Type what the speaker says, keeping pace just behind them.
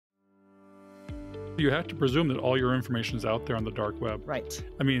You have to presume that all your information is out there on the dark web. Right.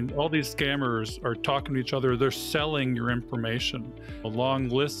 I mean, all these scammers are talking to each other. They're selling your information. A long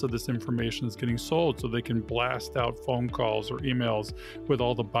list of this information is getting sold so they can blast out phone calls or emails with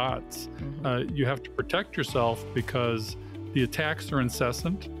all the bots. You have to protect yourself because the attacks are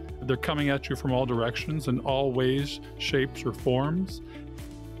incessant. They're coming at you from all directions in all ways, shapes, or forms.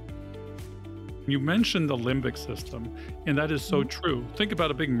 You mentioned the limbic system, and that is so true. Think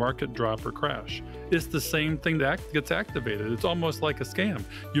about a big market drop or crash. It's the same thing that gets activated. It's almost like a scam.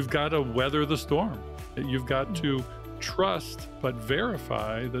 You've got to weather the storm. You've got to trust but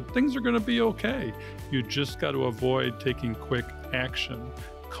verify that things are going to be okay. You just got to avoid taking quick action.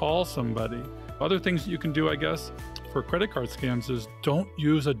 Call somebody. Other things that you can do, I guess, for credit card scams is don't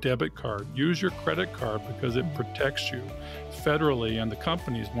use a debit card. Use your credit card because it protects you federally, and the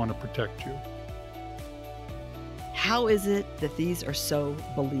companies want to protect you. How is it that these are so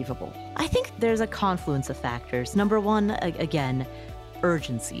believable? I think there's a confluence of factors. Number one, again,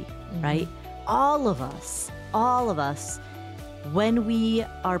 urgency, right? All of us, when we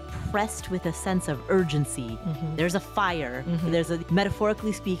are pressed with a sense of urgency, there's a fire.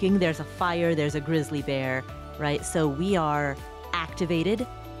 Metaphorically speaking, there's a fire, there's a grizzly bear, right? So we are activated,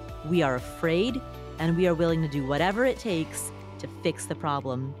 we are afraid, and we are willing to do whatever it takes to fix the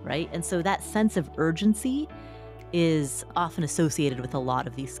problem, right? And so that sense of urgency is often associated with a lot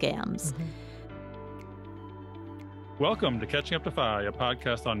of these scams. Welcome to Catching Up to FI, a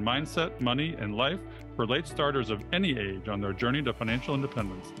podcast on mindset, money, and life for late starters of any age on their journey to financial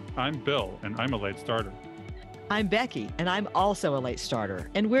independence. I'm Bill, and I'm a late starter. I'm Becky, and I'm also a late starter,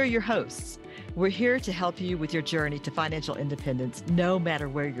 and we're your hosts. We're here to help you with your journey to financial independence, no matter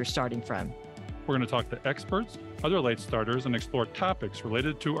where you're starting from. We're going to talk to experts, other late starters, and explore topics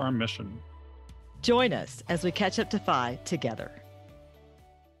related to our mission. Join us as we catch up to FI together.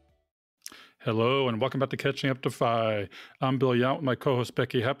 Hello, and welcome back to Catching Up to FI. I'm Bill Yount with my co-host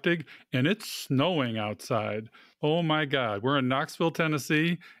Becky Heptig, and it's snowing outside. Oh my God, we're in Knoxville,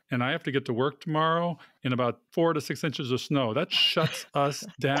 Tennessee, and I have to get to work tomorrow in about 4 to 6 inches of snow. That shuts us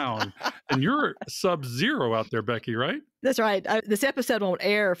down. And you're sub-zero out there, Becky, right? That's right. This episode won't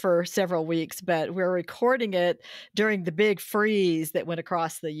air for several weeks, but we're recording it during the big freeze that went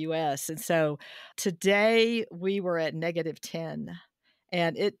across the U.S. And so today we were at -10,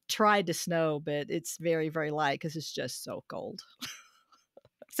 and it tried to snow, but it's very, very light because it's just so cold.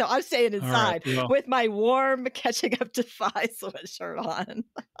 So I'm staying inside with my warm Catching Up to FI sweatshirt on.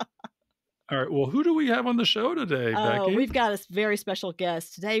 All right. Well, who do we have on the show today, Becky? We've got a very special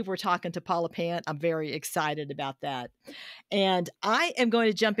guest. Today we're talking to Paula Pant. I'm very excited about that. And I am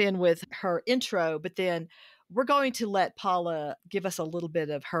going to jump in with her intro, but then we're going to let Paula give us a little bit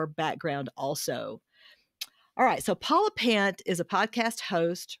of her background also. All right. So Paula Pant is a podcast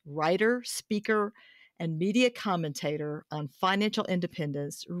host, writer, speaker, and media commentator on financial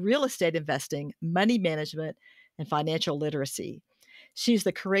independence, real estate investing, money management, and financial literacy. She's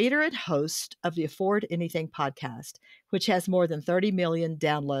the creator and host of the Afford Anything podcast, which has more than 30 million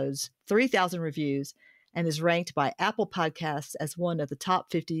downloads, 3,000 reviews, and is ranked by Apple Podcasts as one of the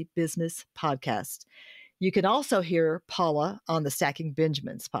top 50 business podcasts. You can also hear Paula on the Stacking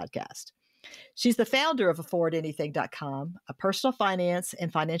Benjamins podcast. She's the founder of AffordAnything.com, a personal finance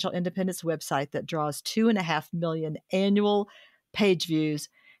and financial independence website that draws 2.5 million annual page views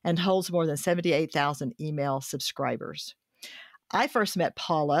and holds more than 78,000 email subscribers. I first met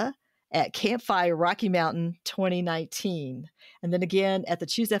Paula at CUtFI Rocky Mountain 2019, and then again at the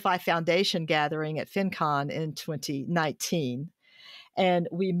CUtFI Foundation gathering at FinCon in 2019. And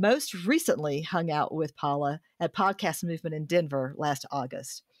we most recently hung out with Paula at Podcast Movement in Denver last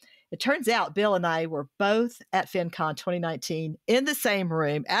August. It turns out Bill and I were both at FinCon 2019 in the same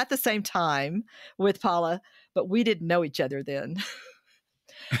room at the same time with Paula, but we didn't know each other then.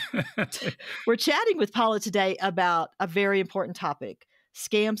 We're chatting with Paula today about a very important topic,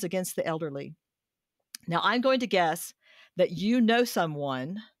 scams against the elderly. Now, I'm going to guess that you know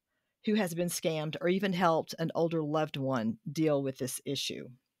someone who has been scammed or even helped an older loved one deal with this issue.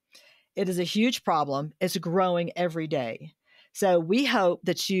 It is a huge problem. It's growing every day. So we hope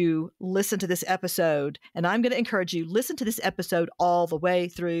that you listen to this episode, and I'm going to encourage you, listen to this episode all the way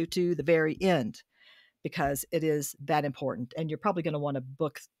through to the very end, because it is that important. And you're probably going to want to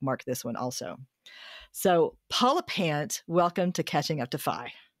bookmark this one also. So Paula Pant, welcome to Catching Up to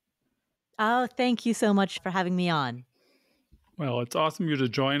FI. Oh, thank you so much for having me on. Well, it's awesome you to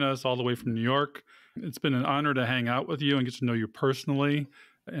join us all the way from New York. It's been an honor to hang out with you and get to know you personally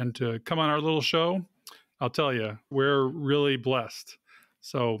and to come on our little show. I'll tell you, we're really blessed.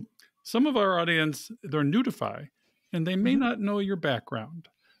 So some of our audience, they're new to FI, and they may not know your background.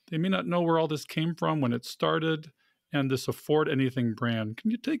 They may not know where all this came from when it started and this Afford Anything brand. Can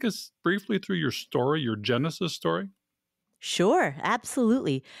you take us briefly through your story, your genesis story? Sure,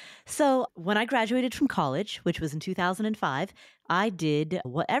 absolutely. So, when I graduated from college, which was in 2005, I did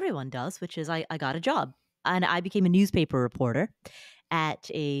what everyone does, which is I got a job and I became a newspaper reporter at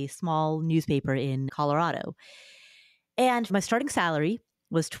a small newspaper in Colorado. And my starting salary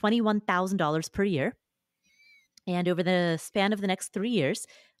was $21,000 per year. And over the span of the next 3 years,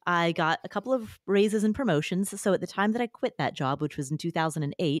 I got a couple of raises and promotions. So at the time that I quit that job, which was in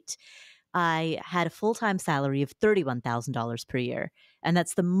 2008, I had a full-time salary of $31,000 per year. And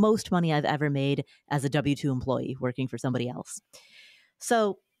that's the most money I've ever made as a W-2 employee working for somebody else.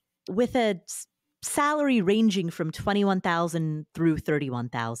 So with a salary ranging from 21,000 through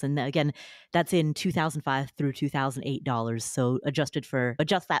 31,000, again, that's in 2005 through 2008 dollars. So adjust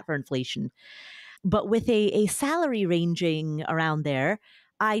that for inflation. But with a salary ranging around there,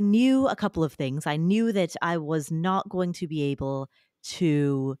 I knew a couple of things. I knew that I was not going to be able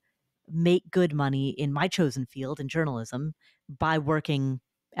to make good money in my chosen field in journalism by working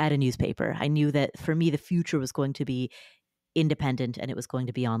at a newspaper. I knew that for me, the future was going to be independent and it was going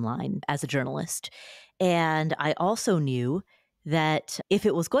to be online as a journalist. And I also knew that if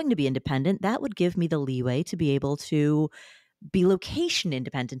it was going to be independent, that would give me the leeway to be able to be location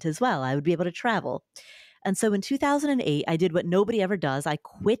independent as well. I would be able to travel. And so in 2008, I did what nobody ever does. I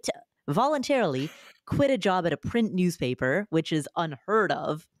voluntarily quit a job at a print newspaper, which is unheard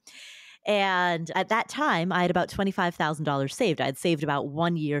of. And at that time, I had about $25,000 saved. I had saved about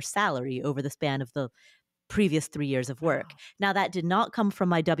 1 year's salary over the span of the previous 3 years of work. Wow. Now, that did not come from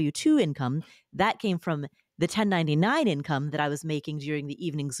my W-2 income. That came from the 1099 income that I was making during the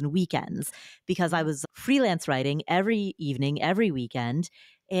evenings and weekends, because I was freelance writing every evening, every weekend,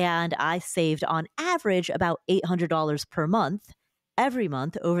 and I saved on average about $800 per month, every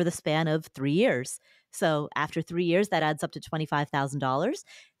month over the span of 3 years. So after 3 years, that adds up to $25,000.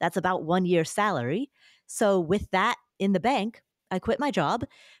 That's about 1 year's salary. So with that in the bank, I quit my job,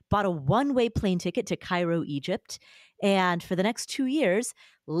 bought a one-way plane ticket to Cairo, Egypt, and for the next 2 years,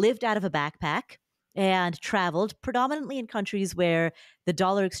 lived out of a backpack and traveled predominantly in countries where the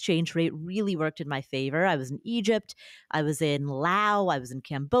dollar exchange rate really worked in my favor. I was in Egypt, I was in Laos, I was in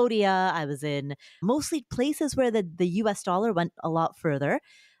Cambodia, I was in mostly places where the US dollar went a lot further.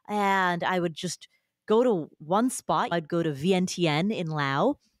 And I would just go to one spot. I'd go to Vientiane in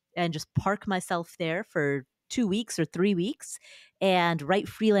Laos and just park myself there for 2 weeks or 3 weeks and write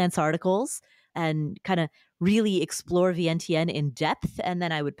freelance articles and kind of really explore Vientiane in depth. And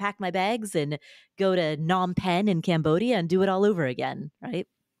then I would pack my bags and go to Phnom Penh in Cambodia and do it all over again, right?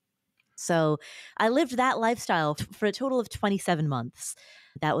 So I lived that lifestyle for a total of 27 months.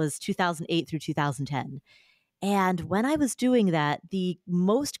 That was 2008 through 2010. And when I was doing that, the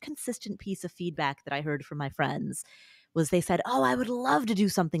most consistent piece of feedback that I heard from my friends was they said, "Oh, I would love to do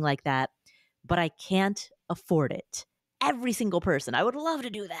something like that, but I can't afford it." Every single person, "I would love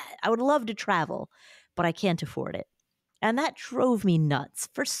to do that. I would love to travel, but I can't afford it." And that drove me nuts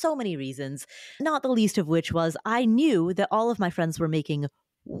for so many reasons, not the least of which was I knew that all of my friends were making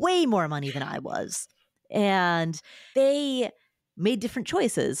way more money than I was. And they made different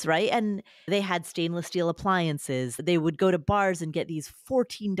choices, right? And they had stainless steel appliances. They would go to bars and get these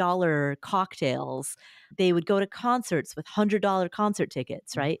 $14 cocktails. They would go to concerts with $100 concert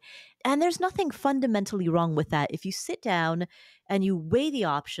tickets, right? And there's nothing fundamentally wrong with that. If you sit down and you weigh the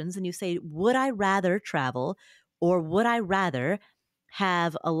options and you say, would I rather travel or would I rather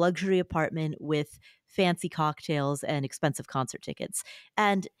have a luxury apartment with fancy cocktails and expensive concert tickets?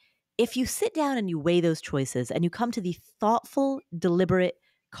 And if you sit down and you weigh those choices and you come to the thoughtful, deliberate,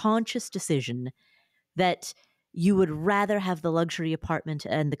 conscious decision that you would rather have the luxury apartment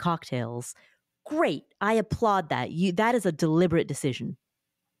and the cocktails, great. I applaud that. That is a deliberate decision.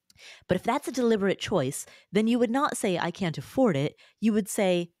 But if that's a deliberate choice, then you would not say, "I can't afford it." You would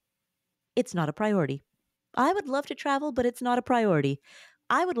say, "It's not a priority. I would love to travel, but it's not a priority.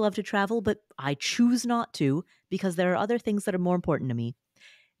 I would love to travel, but I choose not to because there are other things that are more important to me."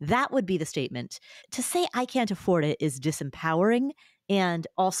 That would be the statement. To say I can't afford it is disempowering and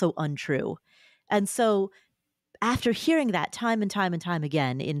also untrue. And so after hearing that time and time and time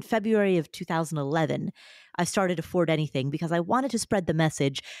again, in February of 2011, I started Afford Anything because I wanted to spread the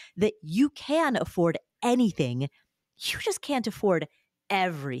message that you can afford anything. You just can't afford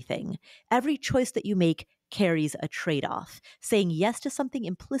everything. Every choice that you make carries a trade-off. Saying yes to something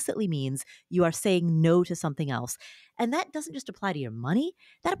implicitly means you are saying no to something else. And that doesn't just apply to your money.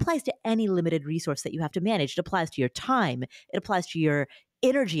 That applies to any limited resource that you have to manage. It applies to your time. It applies to your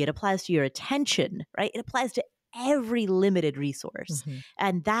energy. It applies to your attention, right? It applies to every limited resource.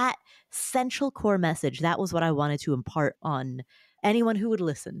 And that central core message, that was what I wanted to impart on anyone who would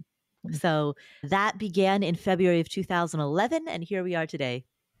listen. So that began in February of 2011, and here we are today.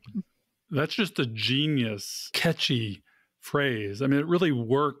 That's just a genius, catchy phrase. I mean, it really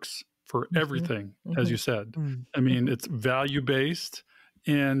works for everything, as you said. I mean, it's value-based,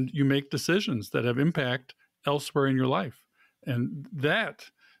 and you make decisions that have impact elsewhere in your life. And that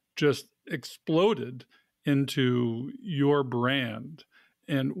just exploded into your brand.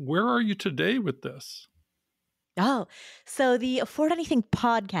 And where are you today with this? Oh, so the Afford Anything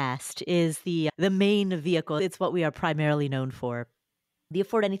podcast is the main vehicle. It's what we are primarily known for. The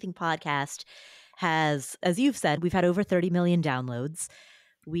Afford Anything podcast has, as you've said, we've had over 30 million downloads.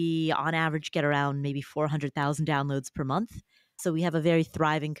 We, on average, get around maybe 400,000 downloads per month. So we have a very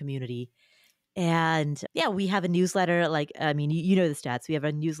thriving community. And yeah, we have a newsletter. Like, I mean, you know the stats. We have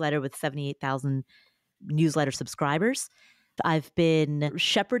a newsletter with 78,000 newsletter subscribers. I've been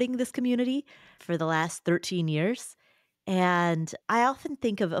shepherding this community for the last 13 years. And I often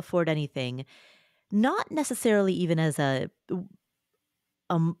think of Afford Anything, not necessarily even as a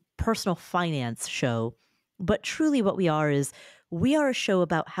personal finance show, but truly what we are is we are a show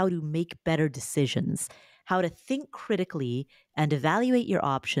about how to make better decisions, how to think critically and evaluate your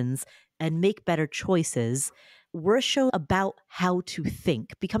options and make better choices. We're a show about how to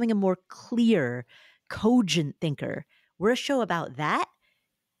think, becoming a more clear, cogent thinker. We're a show about that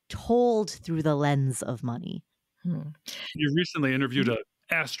told through the lens of money. You recently interviewed an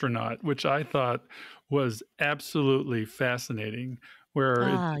astronaut, which I thought was absolutely fascinating, where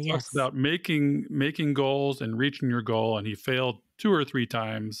it talks about making goals and reaching your goal, and he failed 2 or 3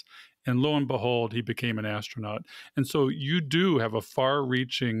 times, and lo and behold, he became an astronaut. And so you do have a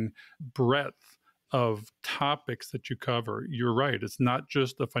far-reaching breadth of topics that you cover. You're right. It's not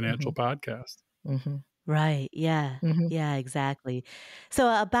just a financial podcast. Right. Yeah. Yeah, exactly.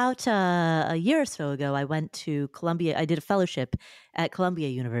 So about a year or so ago, I went to Columbia. I did a fellowship at Columbia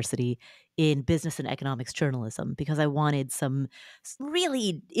University in business and economics journalism because I wanted some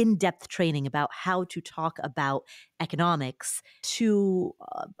really in-depth training about how to talk about economics to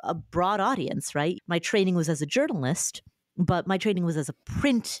a broad audience, right? My training was as a journalist, but my training was as a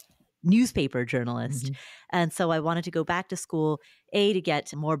print newspaper journalist. And so I wanted to go back to school, A, to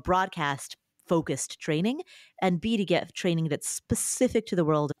get more broadcast focused training, and B, to get training that's specific to the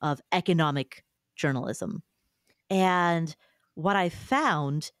world of economic journalism. And what I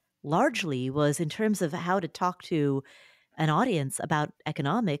found largely was in terms of how to talk to an audience about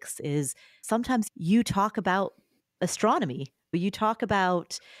economics is sometimes you talk about astronomy, you talk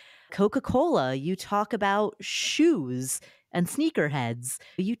about Coca-Cola, you talk about shoes and sneakerheads,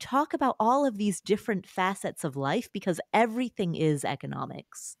 you talk about all of these different facets of life because everything is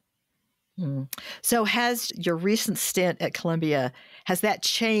economics. So has your recent stint at Columbia, has that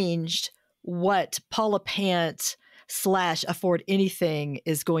changed what Paula Pant / Afford Anything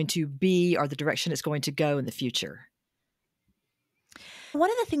is going to be or the direction it's going to go in the future?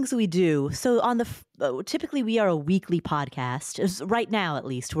 One of the things we do, so on the typically we are a weekly podcast. Right now, at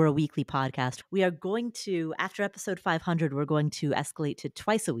least, we're a weekly podcast. We are going to, after episode 500, we're going to escalate to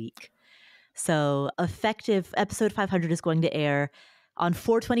twice a week. So effective episode 500 is going to air on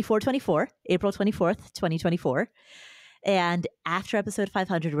 4/24/24, April 24th, 2024. And after episode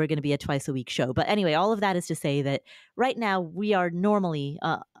 500, we're going to be a twice a week show. But anyway, all of that is to say that right now we are normally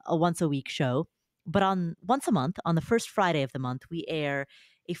a once a week show. But on once a month, on the first Friday of the month, we air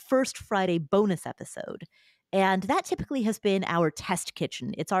a First Friday bonus episode. And that typically has been our test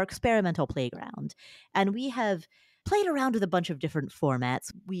kitchen. It's our experimental playground. And we have played around with a bunch of different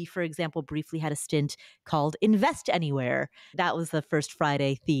formats. We, for example, briefly had a stint called Invest Anywhere. That was the First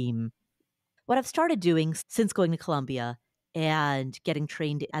Friday theme. What I've started doing since going to Columbia and getting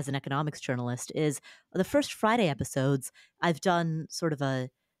trained as an economics journalist is the First Friday episodes, I've done sort of a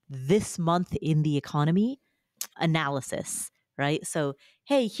this month in the economy analysis, right? So,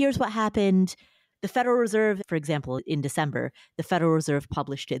 hey, here's what happened. The Federal Reserve, for example, in December, the Federal Reserve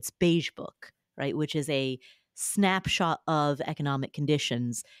published its Beige Book, right, which is a snapshot of economic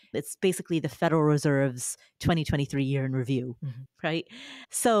conditions. It's basically the Federal Reserve's 2023 year in review, right?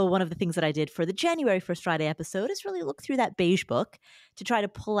 So one of the things that I did for the January First Friday episode is really look through that Beige Book to try to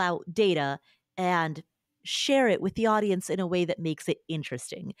pull out data and share it with the audience in a way that makes it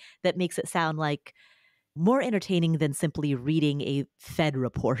interesting, that makes it sound like more entertaining than simply reading a Fed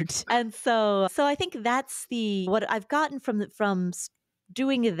report. And so I think that's what I've gotten from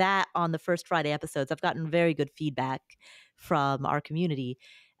doing that on the First Friday episodes. I've gotten very good feedback from our community.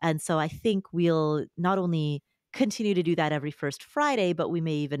 And so I think we'll not only continue to do that every first Friday, but we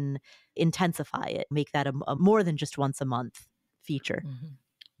may even intensify it, make that a more than just once a month feature.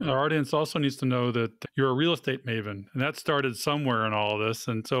 Our audience also needs to know that you're a real estate maven, and that started somewhere in all of this.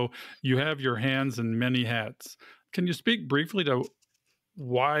 And so you have your hands in many hats. Can you speak briefly to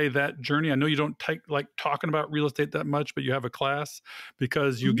why that journey? I know you don't like talking about real estate that much, but you have a class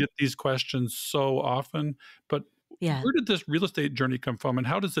because you get these questions so often. But where did this real estate journey come from, and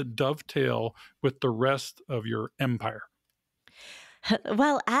how does it dovetail with the rest of your empire?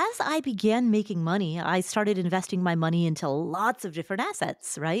 Well, as I began making money, I started investing my money into lots of different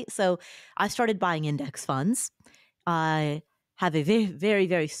assets, right? So I started buying index funds. I have a very, very,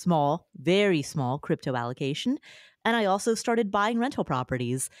 very small crypto allocation. And I also started buying rental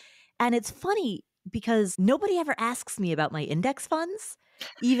properties. And it's funny because nobody ever asks me about my index funds,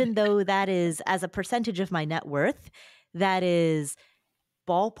 even though that is, as a percentage of my net worth, that is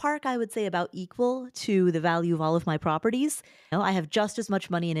ballpark, I would say, about equal to the value of all of my properties. I have just as much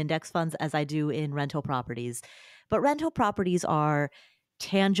money in index funds as I do in rental properties. But rental properties are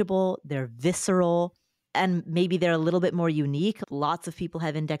tangible, they're visceral, and maybe they're a little bit more unique. Lots of people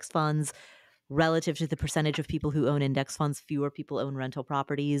have index funds. Relative to the percentage of people who own index funds, fewer people own rental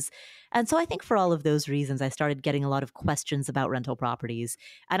properties. And so I think for all of those reasons, I started getting a lot of questions about rental properties.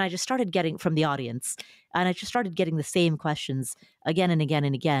 And I just started getting from the audience, and I just started getting the same questions again and again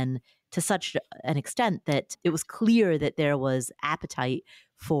and again, to such an extent that it was clear that there was appetite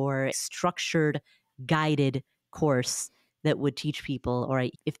for a structured, guided course that would teach people, all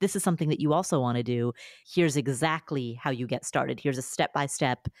right, if this is something that you also want to do, here's exactly how you get started. Here's a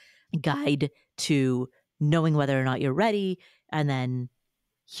step-by-step guide to knowing whether or not you're ready. And then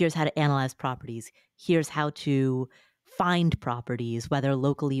here's how to analyze properties. Here's how to find properties, whether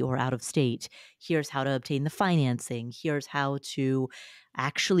locally or out of state. Here's how to obtain the financing. Here's how to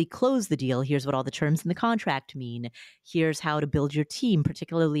actually close the deal. Here's what all the terms in the contract mean. Here's how to build your team,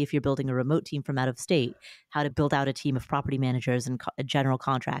 particularly if you're building a remote team from out of state, how to build out a team of property managers and general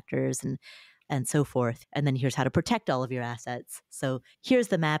contractors and so forth. And then here's how to protect all of your assets. So here's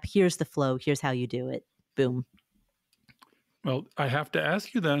the map, here's the flow, here's how you do it. Boom. Well, I have to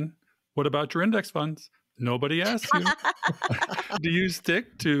ask you then, what about your index funds? Nobody asks you. Do you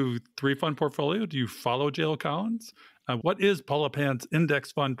stick to 3-fund portfolio? Do you follow JL Collins? What is Paula Pant's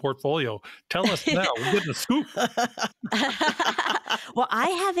index fund portfolio? Tell us now. We're getting a scoop. Well, I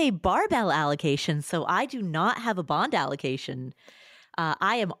have a barbell allocation, so I do not have a bond allocation.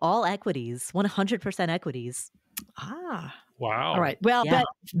 I am all equities, 100% equities. Ah. Wow. All right. Well, but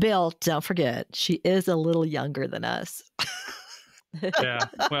Bill, don't forget, she is a little younger than us. Yeah.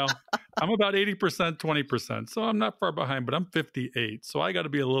 Well, I'm about 80%, 20%. So I'm not far behind, but I'm 58. So I got to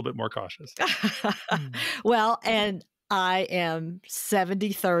be a little bit more cautious. Well, and I am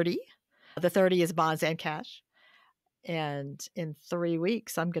 70-30. The 30 is bonds and cash. And in 3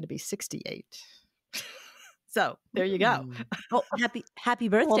 weeks, I'm going to be 68. So there you go. Oh, happy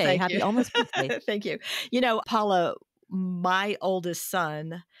birthday. Well, almost birthday. Thank you. You know, Paula, my oldest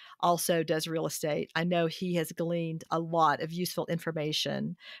son also does real estate. I know he has gleaned a lot of useful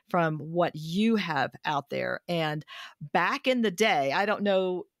information from what you have out there. And back in the day, I don't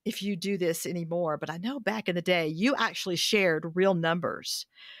know if you do this anymore, but I know back in the day, you actually shared real numbers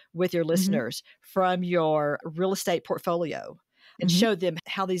with your listeners from your real estate portfolio and showed them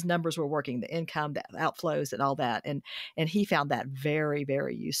how these numbers were working, the income, the outflows, and all that. And he found that very,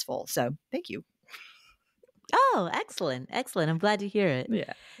 very useful. So thank you. Oh, excellent. Excellent. I'm glad to hear it.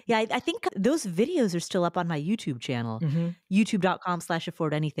 Yeah. Yeah, I think those videos are still up on my YouTube channel,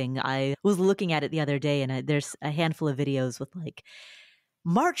 youtube.com/affordanything. I was looking at it the other day, and there's a handful of videos with like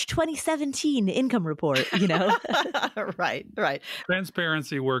March 2017 income report, you know? Right.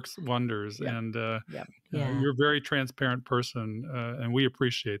 Transparency works wonders. Yep. And you're a very transparent person, and we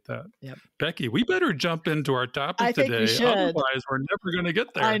appreciate that. Yep. Becky, we better jump into our topic today. We should. Otherwise, we're never going to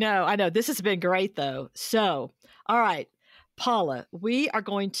get there. I know. This has been great, though. So, all right, Paula, we are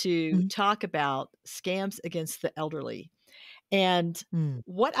going to talk about scams against the elderly. And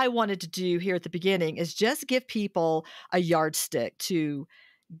what I wanted to do here at the beginning is just give people a yardstick to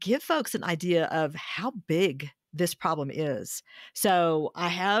give folks an idea of how big this problem is. So I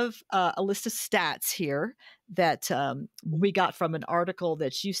have a list of stats here that we got from an article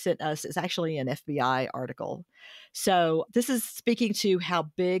that you sent us. It's actually an FBI article. So this is speaking to how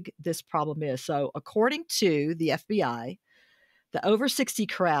big this problem is. So according to the FBI, the over 60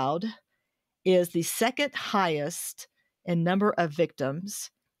 crowd is the second highest in number of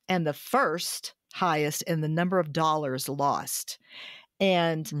victims and the first highest in the number of dollars lost.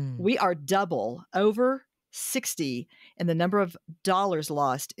 And we are double. Over 60 and the number of dollars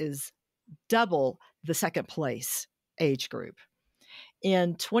lost is double the second place age group.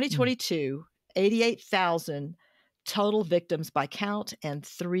 In 2022, 88,000 total victims by count and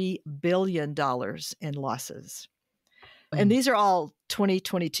 $3 billion in losses. And these are all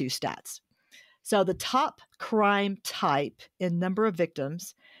 2022 stats. So the top crime type in number of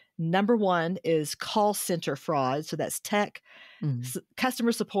victims, number one is call center fraud. So that's tech,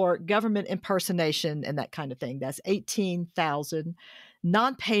 customer support, government impersonation, and that kind of thing. That's 18,000.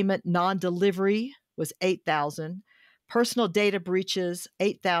 Non-payment, non-delivery was 8,000. Personal data breaches,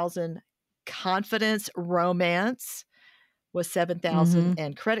 8,000. Confidence romance was 7,000.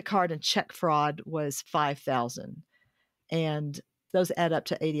 And credit card and check fraud was 5,000. And those add up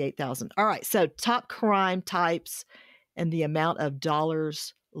to 88,000. All right. So top crime types and the amount of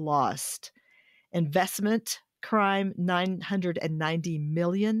dollars lost. Investment crime, 990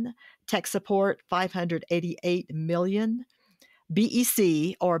 million. Tech support, 588 million.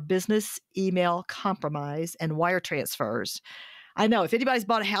 BEC, or business email compromise, and wire transfers. I know if anybody's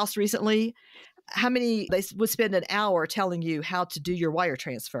bought a house recently, they would spend an hour telling you how to do your wire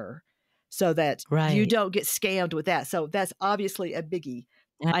transfer so that you don't get scammed with that. So that's obviously a biggie.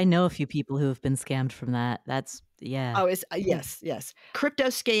 I know a few people who have been scammed from that. Oh, it's yes. Crypto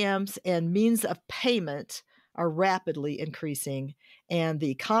scams and means of payment are rapidly increasing, and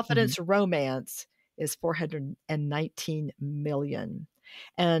the confidence romance is 419 million.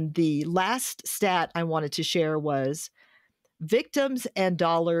 And the last stat I wanted to share was victims and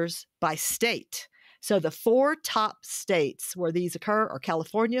dollars by state. So the 4 top states where these occur are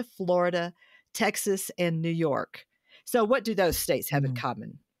California, Florida, Texas, and New York. So what do those states have in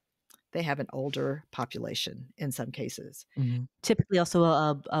common? They have an older population in some cases. Typically also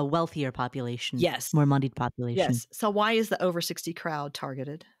a wealthier population. Yes. More moneyed population. Yes. So why is the over 60 crowd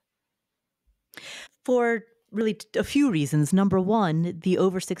targeted? For really a few reasons. Number one, the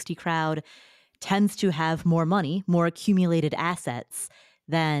over 60 crowd tends to have more money, more accumulated assets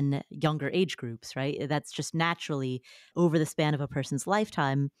than younger age groups, right? That's just naturally over the span of a person's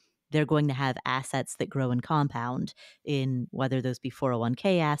lifetime, they're going to have assets that grow and compound in whether those be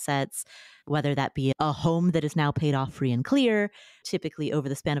 401k assets, whether that be a home that is now paid off free and clear. Typically over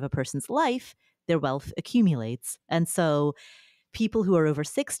the span of a person's life, their wealth accumulates. And so people who are over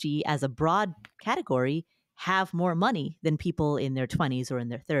 60 as a broad category have more money than people in their 20s or in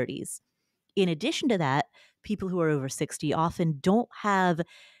their 30s. In addition to that, people who are over 60 often don't have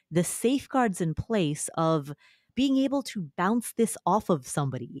the safeguards in place of being able to bounce this off of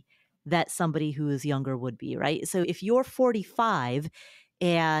somebody that somebody who is younger would be, right? So if you're 45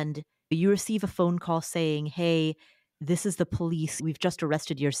 and you receive a phone call saying, hey, this is the police, we've just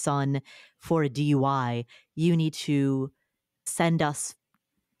arrested your son for a DUI, you need to send us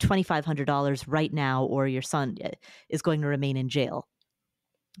 $2,500 right now or your son is going to remain in jail,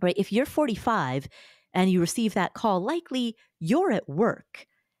 right? If you're 45 and you receive that call, likely you're at work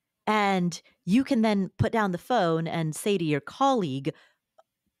and you can then put down the phone and say to your colleague,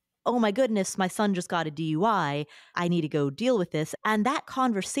 oh my goodness, my son just got a DUI. I need to go deal with this. And that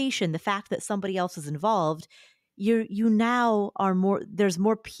conversation, the fact that somebody else is involved, you now are there's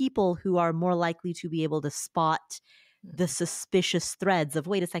more people who are more likely to be able to spot the suspicious threads of,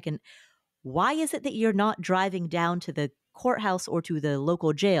 wait a second, why is it that you're not driving down to the courthouse or to the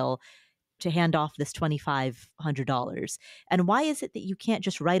local jail to hand off this $2,500? And why is it that you can't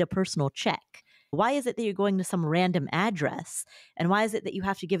just write a personal check? Why is it that you're going to some random address? And why is it that you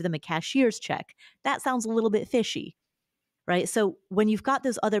have to give them a cashier's check? That sounds a little bit fishy, right? So when you've got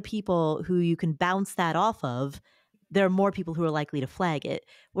those other people who you can bounce that off of, there are more people who are likely to flag it.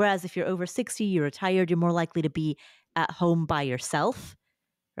 Whereas if you're over 60, you're retired, you're more likely to be at home by yourself,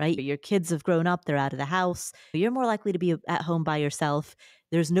 right? Your kids have grown up, they're out of the house. You're more likely to be at home by yourself.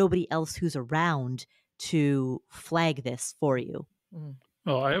 There's nobody else who's around to flag this for you.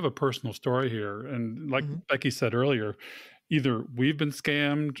 Well, I have a personal story here. And like Becky said earlier, either we've been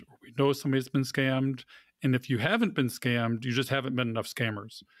scammed or we know somebody's been scammed. And if you haven't been scammed, you just haven't been enough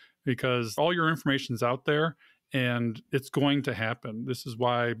scammers because all your information's out there and it's going to happen. This is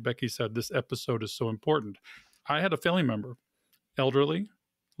why Becky said this episode is so important. I had a family member, elderly,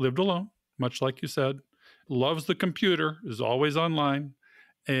 lived alone, much like you said, loves the computer, is always online,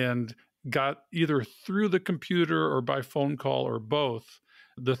 and got either through the computer or by phone call or both,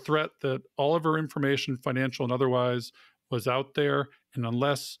 the threat that all of her information, financial and otherwise, was out there. And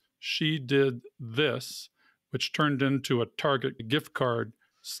unless she did this, which turned into a Target gift card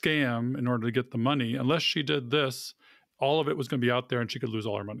scam in order to get the money, unless she did this, all of it was going to be out there and she could lose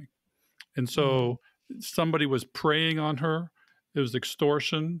all her money. And so somebody was preying on her. It was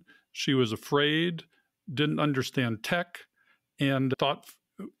extortion. She was afraid, didn't understand tech, and thought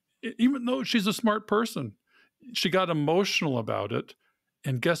even though she's a smart person. She got emotional about it.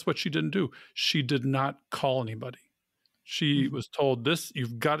 And guess what she didn't do? She did not call anybody. She was told this,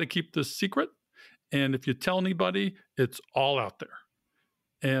 you've got to keep this secret. And if you tell anybody, it's all out there.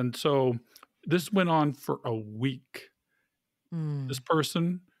 And so this went on for a week. This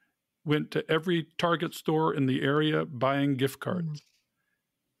person went to every Target store in the area buying gift cards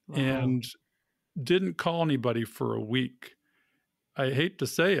and didn't call anybody for a week. I hate to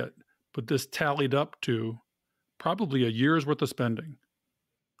say it, but this tallied up to probably a year's worth of spending.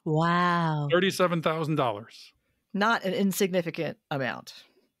 Wow. $37,000. Not an insignificant amount.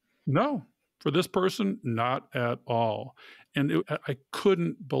 No, for this person, not at all. And I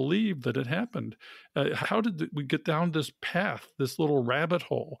couldn't believe that it happened. How did we get down this path, this little rabbit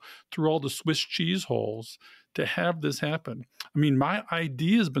hole, through all the Swiss cheese holes to have this happen? I mean, my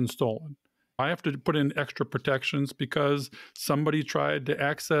ID has been stolen. I have to put in extra protections because somebody tried to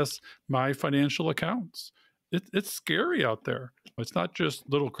access my financial accounts. It's scary out there. It's not just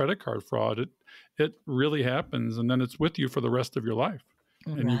little credit card fraud. It really happens, and then it's with you for the rest of your life.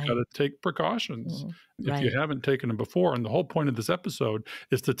 And you've got to take precautions if you haven't taken them before. And the whole point of this episode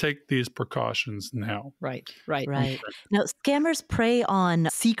is to take these precautions now. Right. Now, scammers prey on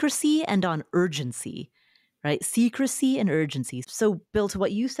secrecy and on urgency, right? Secrecy and urgency. So, Bill, to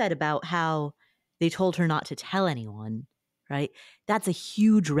what you said about how they told her not to tell anyone, right? That's a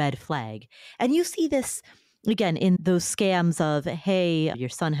huge red flag. And you see this, again, in those scams of, hey, your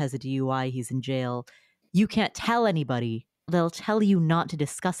son has a DUI, he's in jail. You can't tell anybody. They'll tell you not to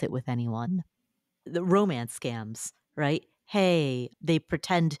discuss it with anyone. The romance scams, right? Hey, they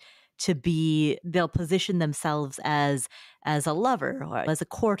pretend to be, they'll position themselves as a lover or as a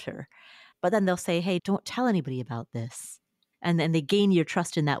courter. But then they'll say, hey, don't tell anybody about this. And then they gain your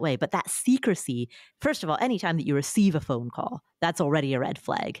trust in that way. But that secrecy, first of all, anytime that you receive a phone call, that's already a red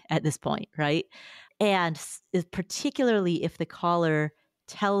flag at this point, right? And particularly if the caller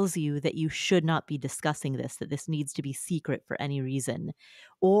tells you that you should not be discussing this, that this needs to be secret for any reason,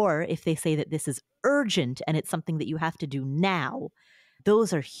 or if they say that this is urgent and it's something that you have to do now,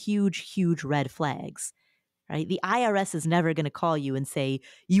 those are huge, huge red flags, right? The IRS is never going to call you and say,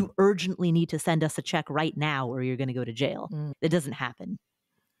 you urgently need to send us a check right now or you're going to go to jail. It doesn't happen,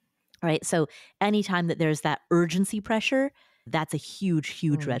 right? So anytime that there's that urgency pressure, that's a huge,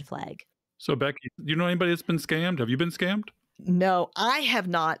 huge red flag. So Becky, do you know anybody that's been scammed? Have you been scammed? No, I have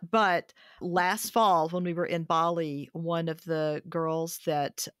not. But last fall, when we were in Bali, one of the girls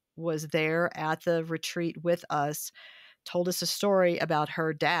that was there at the retreat with us told us a story about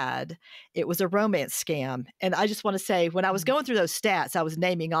her dad. It was a romance scam. And I just want to say, when I was going through those stats, I was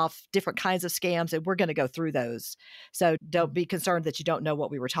naming off different kinds of scams, and we're going to go through those. So don't be concerned that you don't know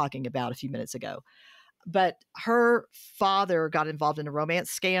what we were talking about a few minutes ago. But her father got involved in a romance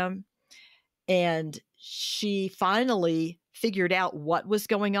scam, and she finally figured out what was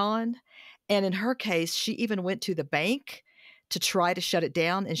going on. And in her case, she even went to the bank to try to shut it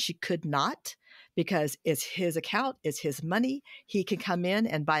down, and she could not, because it's his account, it's his money. He can come in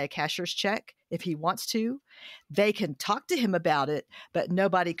and buy a cashier's check if he wants to. They can talk to him about it, but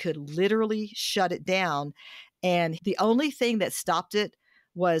nobody could literally shut it down. And the only thing that stopped it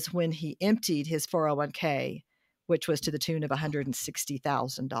was when he emptied his 401k, which was to the tune of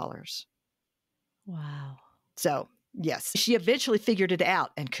 $160,000. Wow. So, yes, she eventually figured it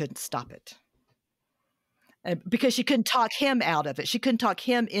out and couldn't stop it. Because she couldn't talk him out of it. She couldn't talk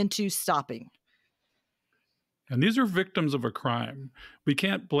him into stopping. And these are victims of a crime. We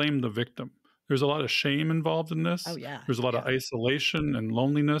can't blame the victim. There's a lot of shame involved in this. Oh, yeah. There's a lot of isolation and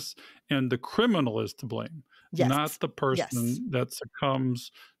loneliness. And the criminal is to blame, not the person that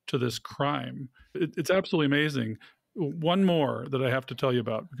succumbs to this crime. It's absolutely amazing. One more that I have to tell you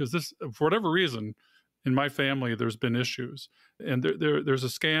about, because this, for whatever reason, in my family, there's been issues. And there's a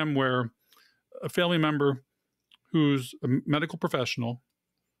scam where a family member who's a medical professional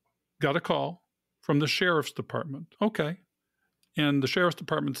got a call from the sheriff's department. Okay. And the sheriff's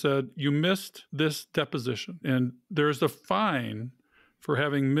department said, you missed this deposition, and there's a fine for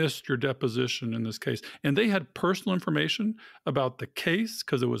having missed your deposition in this case. And they had personal information about the case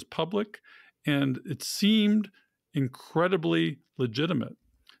because it was public, and it seemed incredibly legitimate.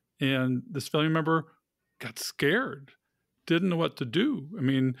 And this family member got scared, didn't know what to do. I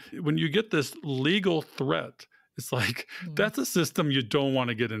mean, when you get this legal threat, it's like, that's a system you don't want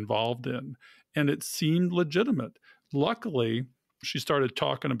to get involved in. And it seemed legitimate. Luckily, she started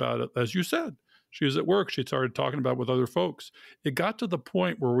talking about it, as you said. She was at work. She started talking about it with other folks. It got to the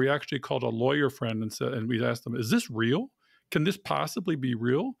point where we actually called a lawyer friend and we asked them, is this real? Can this possibly be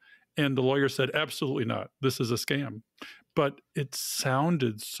real? And the lawyer said, absolutely not. This is a scam. But it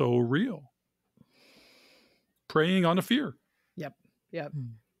sounded so real. Preying on a fear. Yep. Yep.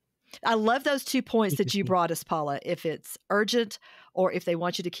 I love those 2 points that you brought us, Paula, if it's urgent or if they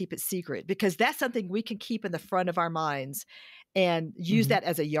want you to keep it secret, because that's something we can keep in the front of our minds and use that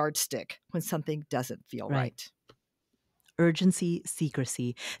as a yardstick when something doesn't feel right. Urgency,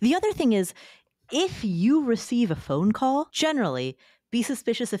 secrecy. The other thing is, if you receive a phone call, generally be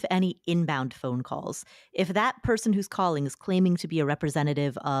suspicious of any inbound phone calls. If that person who's calling is claiming to be a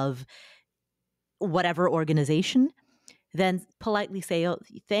representative of whatever organization, then politely say, oh,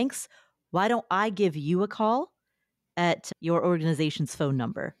 thanks. Why don't I give you a call at your organization's phone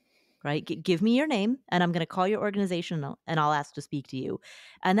number, right? Give me your name and I'm going to call your organization and I'll ask to speak to you.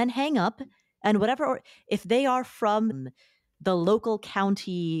 And then hang up, and whatever, if they are from the local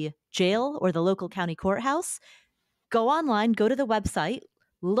county jail or the local county courthouse, go online, go to the website,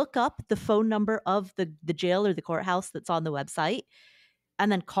 look up the phone number of the jail or the courthouse that's on the website,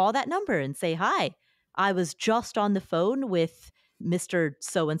 and then call that number and say, hi, I was just on the phone with Mr.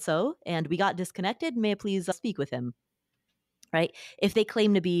 So-and-so and we got disconnected. May I please speak with him? Right? If they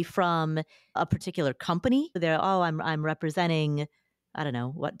claim to be from a particular company, they're, oh, I'm representing, I don't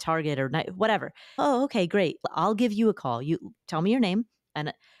know, what, Target or whatever. Oh, okay, great. I'll give you a call. You tell me your name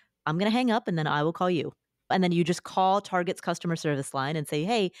and I'm going to hang up and then I will call you. And then you just call Target's customer service line and say,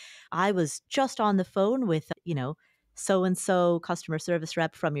 hey, I was just on the phone with, so-and-so customer service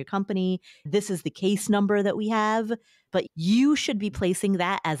rep from your company. This is the case number that we have. But you should be placing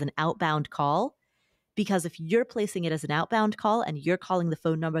that as an outbound call, because if you're placing it as an outbound call and you're calling the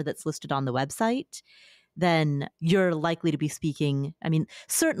phone number that's listed on the website, then you're likely to be speaking. I mean,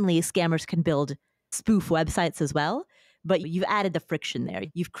 certainly scammers can build spoof websites as well, but you've added the friction there.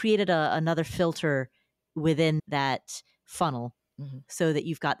 You've created another filter within that funnel so that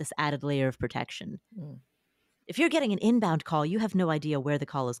you've got this added layer of protection. If you're getting an inbound call, you have no idea where the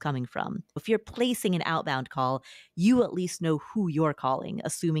call is coming from. If you're placing an outbound call, you at least know who you're calling,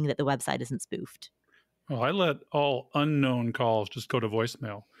 assuming that the website isn't spoofed. Oh, I let all unknown calls just go to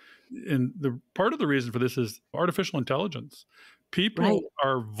voicemail. And the part of the reason for this is artificial intelligence. People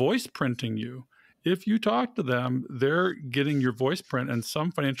are voice printing you. If you talk to them, they're getting your voice print, and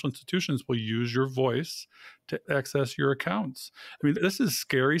some financial institutions will use your voice to access your accounts. I mean, this is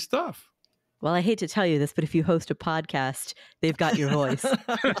scary stuff. Well, I hate to tell you this, but if you host a podcast, they've got your voice.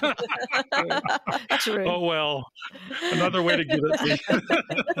 True. Oh, well, another way to get it.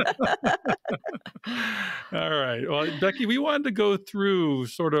 All right. Well, Becky, we wanted to go through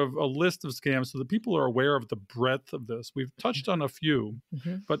sort of a list of scams so that people are aware of the breadth of this. We've touched on a few,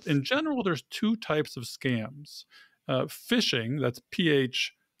 but in general, there's 2 types of scams. Phishing, that's phishing,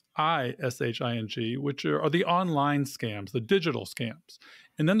 which are the online scams, the digital scams.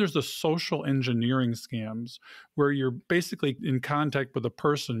 And then there's the social engineering scams, where you're basically in contact with a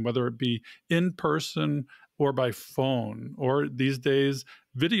person, whether it be in person or by phone, or these days,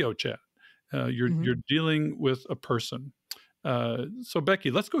 video chat. You're dealing with a person. So Becky,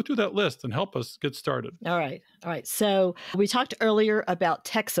 let's go through that list and help us get started. All right. So we talked earlier about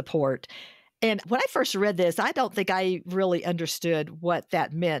tech support. And when I first read this, I don't think I really understood what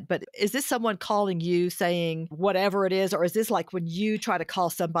that meant. But is this someone calling you saying whatever it is? Or is this like when you try to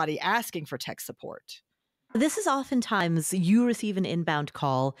call somebody asking for tech support? This is oftentimes you receive an inbound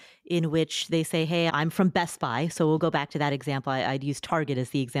call in which they say, hey, I'm from Best Buy. So we'll go back to that example. I'd used Target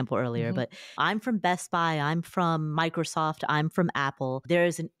as the example earlier, but I'm from Best Buy. I'm from Microsoft. I'm from Apple. There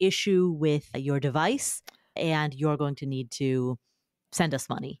is an issue with your device and you're going to need to send us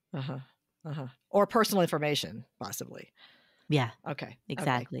money. Or personal information, possibly. Yeah. Okay.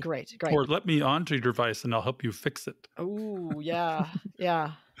 Exactly. Okay. Great. Or let me onto your device and I'll help you fix it. Oh, yeah.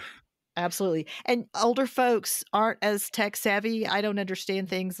 Yeah. Absolutely. And older folks aren't as tech savvy. I don't understand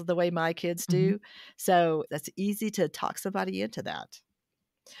things the way my kids do. So that's easy to talk somebody into that.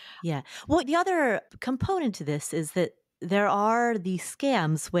 Yeah. Well, the other component to this is that there are these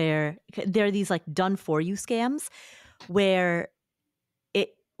scams where there are these like done for you scams where it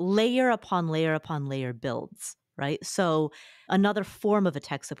layer upon layer upon layer builds, right? So another form of a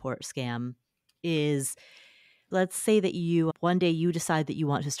tech support scam is, let's say that one day you decide that you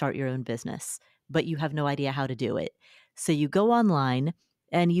want to start your own business, but you have no idea how to do it. So you go online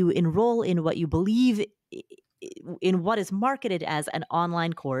and you enroll in what you believe in what is marketed as an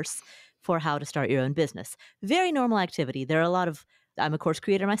online course for how to start your own business. Very normal activity. I'm a course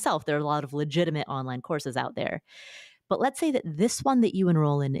creator myself. There are a lot of legitimate online courses out there. But let's say that this one that you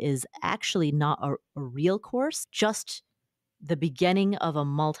enroll in is actually not a real course, just the beginning of a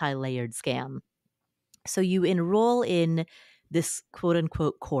multi-layered scam. So you enroll in this quote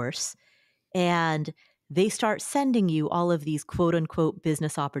unquote course, and they start sending you all of these quote unquote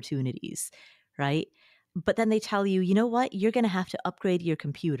business opportunities, right? But then they tell you, you know what? You're going to have to upgrade your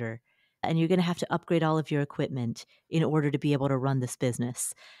computer and you're going to have to upgrade all of your equipment in order to be able to run this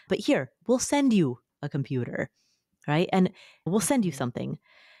business. But here, we'll send you a computer, right? And we'll send you something.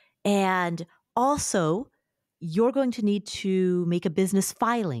 And also, you're going to need to make a business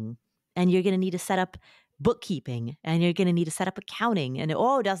filing, and you're going to need to set up bookkeeping, and you're going to need to set up accounting. And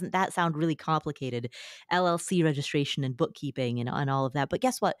doesn't that sound really complicated? LLC registration and bookkeeping and all of that. But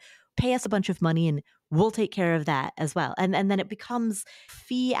guess what? Pay us a bunch of money and we'll take care of that as well. And then it becomes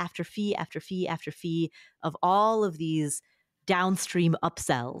fee after fee after fee after fee of all of these downstream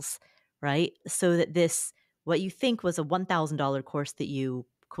upsells, right? So that this, what you think was a $1,000 course that you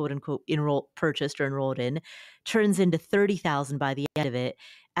quote unquote purchased or enrolled in, turns into $30,000 by the end of it.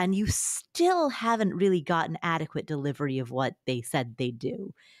 And you still haven't really gotten adequate delivery of what they said they'd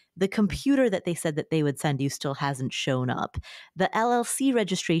do. The computer that they said that they would send you still hasn't shown up. The LLC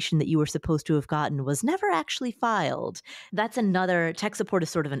registration that you were supposed to have gotten was never actually filed. That's another, tech support is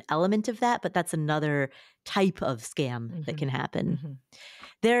sort of an element of that, but that's another type of scam that can happen.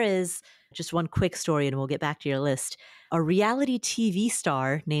 There is just one quick story, and we'll get back to your list. A reality TV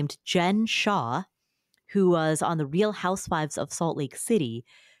star named Jen Shaw, who was on the Real Housewives of Salt Lake City,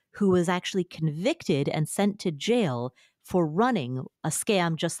 who was actually convicted and sent to jail for running a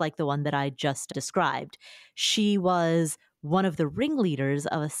scam just like the one that I just described. She was one of the ringleaders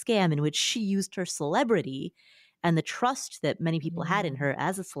of a scam in which she used her celebrity and the trust that many people had in her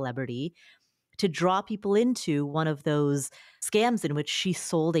as a celebrity to draw people into one of those scams in which she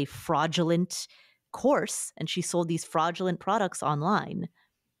sold a fraudulent course and she sold these fraudulent products online.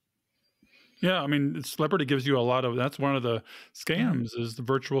 Yeah, I mean, celebrity gives you a lot of, that's one of the scams is the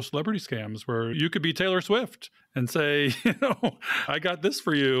virtual celebrity scams where you could be Taylor Swift and say, I got this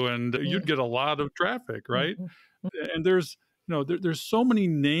for you, and you'd get a lot of traffic, right? And there's, there's so many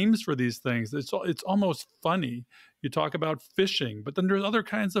names for these things. It's almost funny. You talk about phishing, but then there's other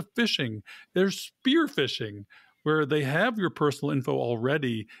kinds of phishing. There's spear phishing, where they have your personal info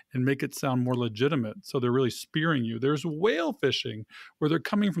already and make it sound more legitimate. So they're really spearing you. There's whale phishing, where they're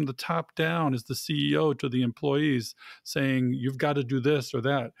coming from the top down as the CEO to the employees saying, you've got to do this or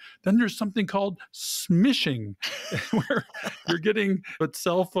that. Then there's something called smishing, where you're getting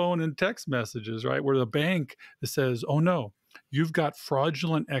cell phone and text messages, right? Where the bank says, oh no, you've got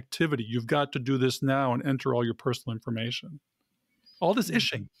fraudulent activity. You've got to do this now and enter all your personal information. All this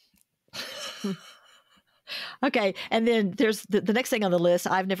ishing. Okay, and then there's the next thing on the list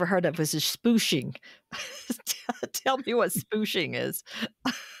I've never heard of was spooshing. Tell me what spooshing is.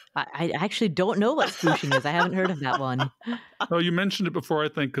 I actually don't know what spooshing is. I haven't heard of that one. Oh, you mentioned it before, I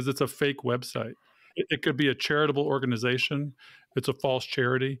think, because it's a fake website. It could be a charitable organization. It's a false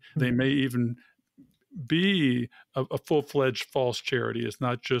charity. They may even be a full-fledged false charity. It's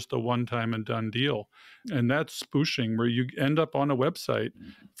not just a one-time and done deal. And that's spooshing, where you end up on a website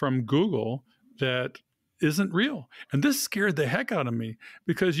from Google that isn't real. And this scared the heck out of me,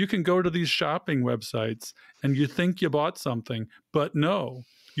 because you can go to these shopping websites and you think you bought something, but no,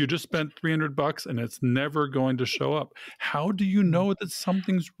 you just spent $300 and it's never going to show up. How do you know that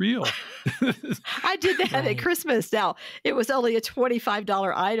something's real? I did that at Christmas. Now, it was only a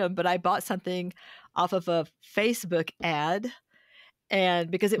 $25 item, but I bought something off of a Facebook ad.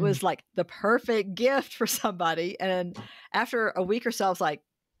 And because it was like the perfect gift for somebody. And after a week or so, I was like,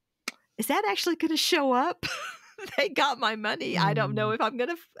 is that actually going to show up? They got my money. I don't know if I'm going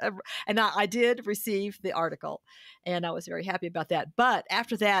to. And I did receive the article, and I was very happy about that. But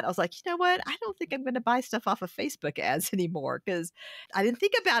after that, I was like, you know what? I don't think I'm going to buy stuff off of Facebook ads anymore, because I didn't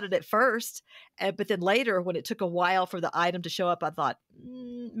think about it at first. But then later, when it took a while for the item to show up, I thought,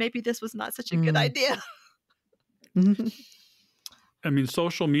 maybe this was not such a good idea. I mean,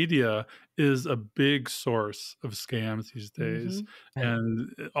 social media is a big source of scams these days.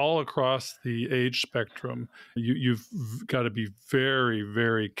 And all across the age spectrum, you've got to be very,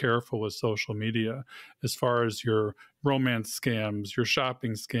 very careful with social media as far as your romance scams, your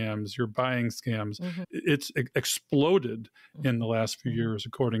shopping scams, your buying scams. It's exploded in the last few years,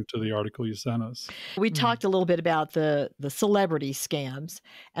 according to the article you sent us. We talked a little bit about the celebrity scams.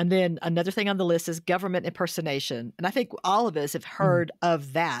 And then another thing on the list is government impersonation. And I think all of us have heard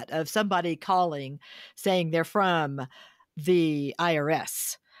of that, of somebody calling saying they're from the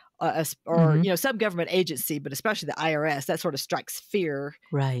IRS. Or some government agency, but especially the IRS, that sort of strikes fear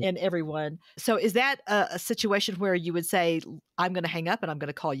in everyone. So is that a situation where you would say, I'm going to hang up and I'm going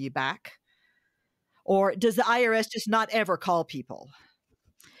to call you back? Or does the IRS just not ever call people?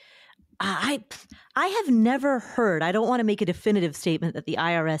 I have never heard, I don't want to make a definitive statement that the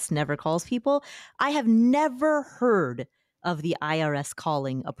IRS never calls people. I have never heard of the IRS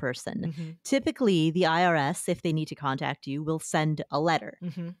calling a person. Typically, the IRS, if they need to contact you, will send a letter,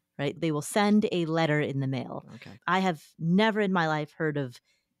 right? They will send a letter in the mail. Okay. I have never in my life heard of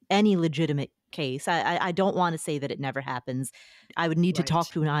any legitimate case. I don't want to say that it never happens. I would need to talk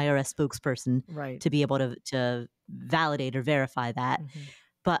to an IRS spokesperson to be able to validate or verify that.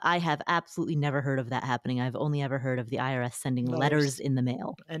 But I have absolutely never heard of that happening. I've only ever heard of the IRS sending letters in the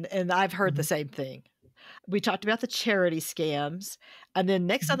mail. And I've heard the same thing. We talked about the charity scams. And then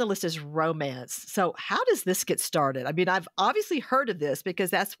next on the list is romance. So how does this get started? I mean, I've obviously heard of this because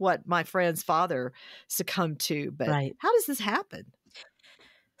that's what my friend's father succumbed to. But how does this happen?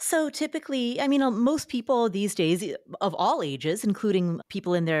 So typically, I mean, most people these days of all ages, including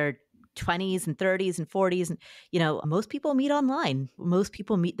people in their 20s and 30s and 40s, and most people meet online. Most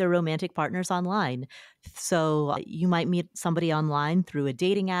people meet their romantic partners online. So you might meet somebody online through a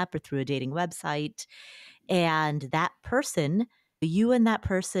dating app or through a dating website, and that person, you and that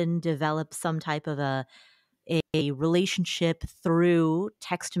person develop some type of a relationship through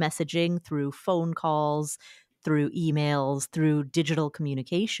text messaging, through phone calls, through emails, through digital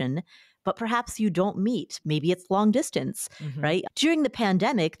communication. But perhaps you don't meet. Maybe it's long distance, right? During the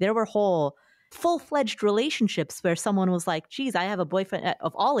pandemic, there were whole full-fledged relationships where someone was like, geez, I have a boyfriend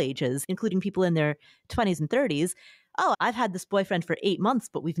of all ages, including people in their 20s and 30s. Oh, I've had this boyfriend for 8 months,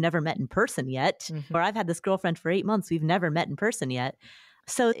 but we've never met in person yet. Or I've had this girlfriend for 8 months, we've never met in person yet.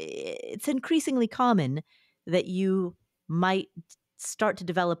 So it's increasingly common that you might start to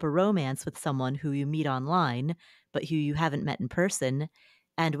develop a romance with someone who you meet online, but who you haven't met in person.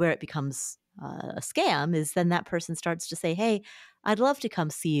 And where it becomes a scam is then that person starts to say, hey, I'd love to come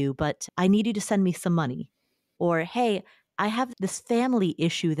see you, but I need you to send me some money. Or, hey, I have this family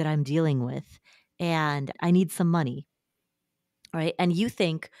issue that I'm dealing with and I need some money. Right. And you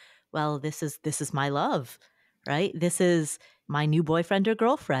think, well, this is my love, right? This is my new boyfriend or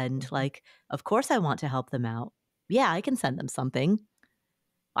girlfriend. Like, of course I want to help them out. Yeah, I can send them something.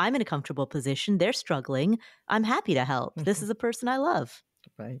 I'm in a comfortable position. They're struggling. I'm happy to help. This is a person I love.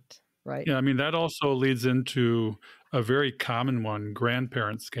 Right. Yeah, I mean, that also leads into a very common one,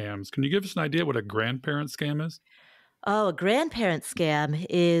 grandparent scams. Can you give us an idea what a grandparent scam is? Oh, a grandparent scam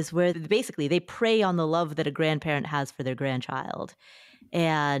is where basically they prey on the love that a grandparent has for their grandchild.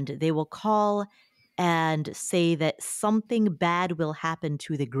 And they will call and say that something bad will happen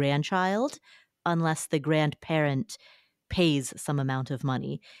to the grandchild unless the grandparent pays some amount of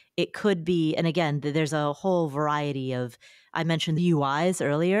money. It could be, and again, there's a whole variety of, I mentioned the UIs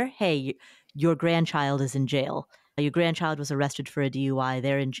earlier. Hey, your grandchild is in jail. Your grandchild was arrested for a DUI.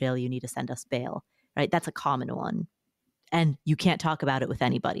 They're in jail. You need to send us bail, right? That's a common one. And you can't talk about it with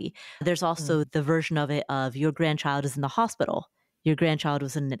anybody. There's also the version of it of your grandchild is in the hospital. Your grandchild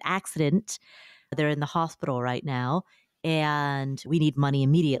was in an accident. They're in the hospital right now, and we need money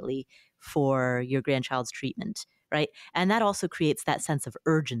immediately for your grandchild's treatment. Right. And that also creates that sense of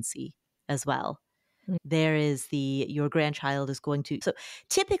urgency as well. There is your grandchild is going to. So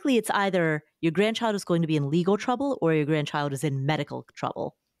typically it's either your grandchild is going to be in legal trouble or your grandchild is in medical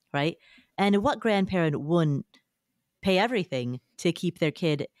trouble. Right. And what grandparent wouldn't pay everything to keep their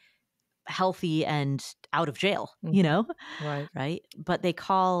kid healthy and out of jail, Right. But they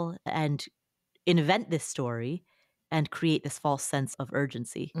call and invent this story and create this false sense of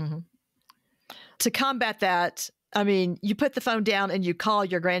urgency. To combat that, I mean, you put the phone down and you call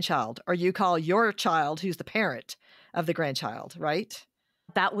your grandchild, or you call your child who's the parent of the grandchild, right?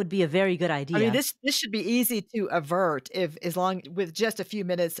 That would be a very good idea. I mean, this should be easy to avert as long with just a few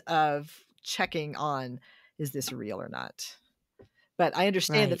minutes of checking on, is this real or not? But I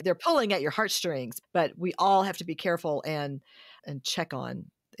understand that they're pulling at your heartstrings, but we all have to be careful and check on,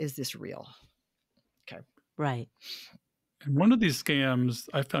 is this real? Okay. Right. And one of these scams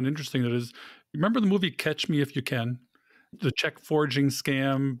I found interesting that is, remember the movie Catch Me If You Can? The check forging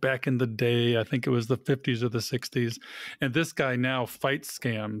scam back in the day, I think it was the 50s or the 60s. And this guy now fights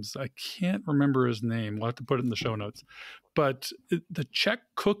scams. I can't remember his name. We'll have to put it in the show notes. But the check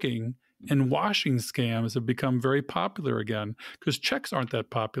cooking and washing scams have become very popular again because checks aren't that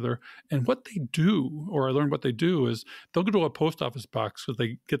popular. And what they do, or I learned what they do, is they'll go to a post office box because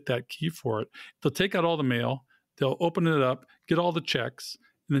they get that key for it. They'll take out all the mail. They'll open it up, get all the checks,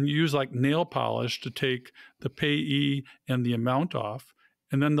 and then use like nail polish to take the payee and the amount off.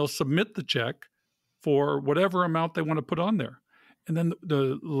 And then they'll submit the check for whatever amount they want to put on there. And then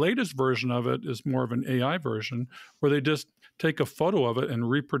the latest version of it is more of an AI version where they just take a photo of it and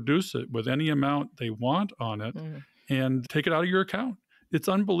reproduce it with any amount they want on it and take it out of your account. It's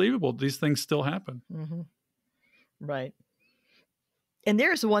unbelievable these things still happen. Mm-hmm. Right. And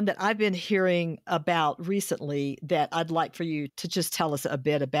there's one that I've been hearing about recently that I'd like for you to just tell us a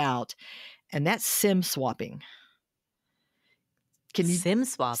bit about, and that's SIM swapping. SIM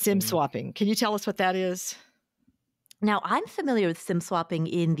swapping. SIM swapping. Can you tell us what that is? Now, I'm familiar with SIM swapping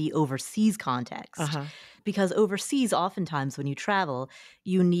in the overseas context because overseas, oftentimes when you travel,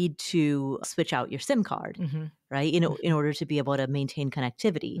 you need to switch out your SIM card, right, in order to be able to maintain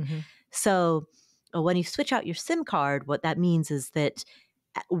connectivity. So when you switch out your SIM card, what that means is that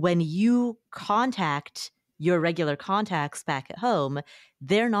when you contact your regular contacts back at home,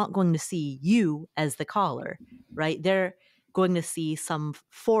 they're not going to see you as the caller, right? They're going to see some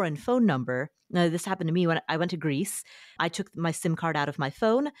foreign phone number. Now, this happened to me when I went to Greece. I took my SIM card out of my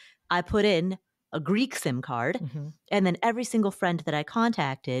phone. I put in a Greek SIM card. And then every single friend that I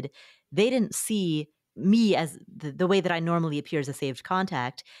contacted, they didn't see me as the way that I normally appear as a saved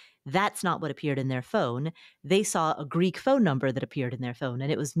contact. That's not what appeared in their phone. They saw a Greek phone number that appeared in their phone,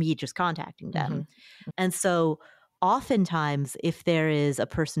 and it was me just contacting them. And so oftentimes, if there is a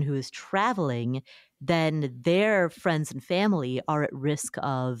person who is traveling, then their friends and family are at risk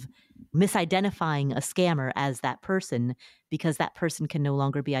of misidentifying a scammer as that person because that person can no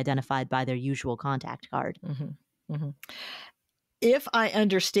longer be identified by their usual contact card. If I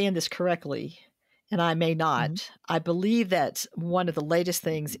understand this correctly, and I may not, I believe that one of the latest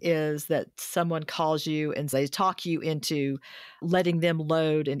things is that someone calls you and they talk you into letting them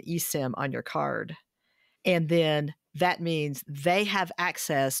load an eSIM on your card. And then that means they have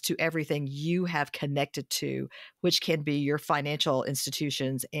access to everything you have connected to, which can be your financial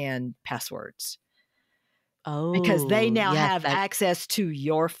institutions and passwords. Because they now have access to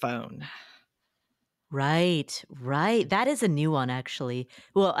your phone. Right. That is a new one, actually.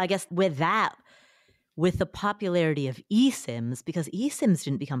 Well, I guess with the popularity of eSIMs, because eSIMs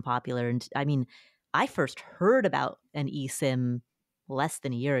didn't become popular. And I mean, I first heard about an eSIM less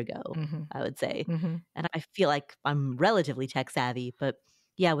than a year ago, I would say. And I feel like I'm relatively tech savvy, but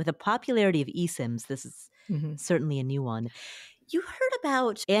yeah, with the popularity of eSIMs, this is certainly a new one. You heard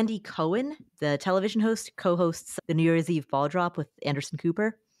about Andy Cohen, the television host, co-hosts the New Year's Eve ball drop with Anderson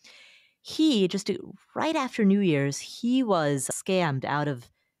Cooper. He right after New Year's, he was scammed out of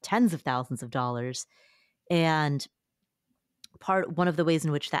tens of thousands of dollars. And one of the ways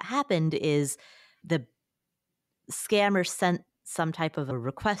in which that happened is the scammer sent some type of a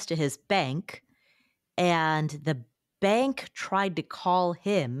request to his bank, and the bank tried to call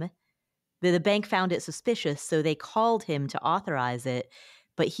him. The bank found it suspicious, so they called him to authorize it,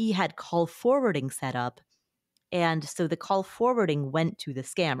 but he had call forwarding set up, and so the call forwarding went to the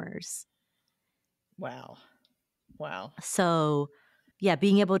scammers. Wow. So yeah,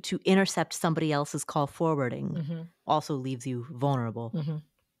 being able to intercept somebody else's call forwarding also leaves you vulnerable.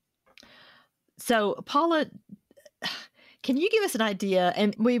 So, Paula, can you give us an idea?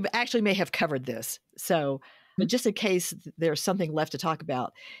 And we actually may have covered this. So, but just in case there's something left to talk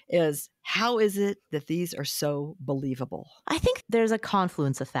about, is how is it that these are so believable? I think there's a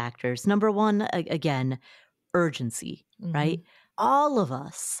confluence of factors. Number one, again, urgency, right? All of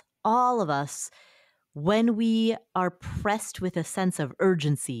us, when we are pressed with a sense of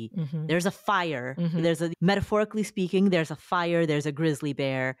urgency, there's a fire. Metaphorically speaking, there's a fire, there's a grizzly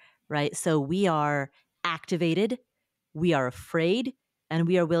bear, right? So we are activated, we are afraid, and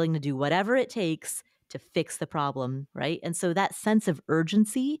we are willing to do whatever it takes to fix the problem, right? And so that sense of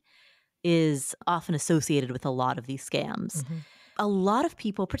urgency is often associated with a lot of these scams. A lot of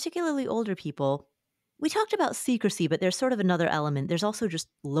people, particularly older people, we talked about secrecy, but there's sort of another element. There's also just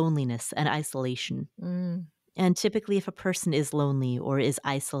loneliness and isolation. And typically if a person is lonely or is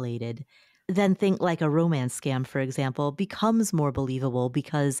isolated, then think like a romance scam, for example, becomes more believable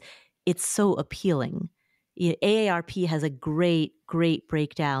because it's so appealing. AARP has a great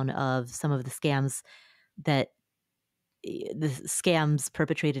breakdown of some of the scams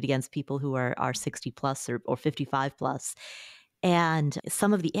perpetrated against people who are 60 plus or 55 plus. And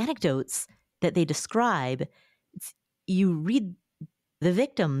some of the anecdotes that they describe, you read the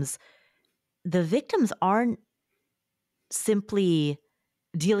victims aren't simply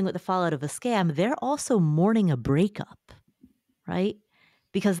dealing with the fallout of a scam, they're also mourning a breakup, right?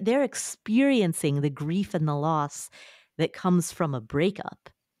 Because they're experiencing the grief and the loss that comes from a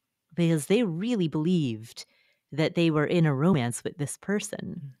breakup because they really believed that they were in a romance with this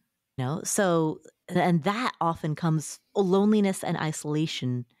person. So, and that often comes, loneliness and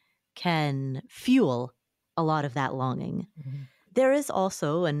isolation can fuel a lot of that longing. There is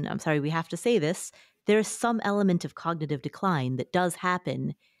also, and I'm sorry, we have to say this, there's some element of cognitive decline that does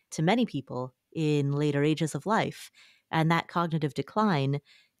happen to many people in later ages of life. And that cognitive decline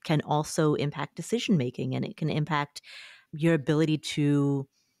can also impact decision making, and it can impact your ability to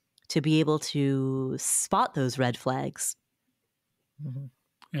be able to spot those red flags. Mm-hmm.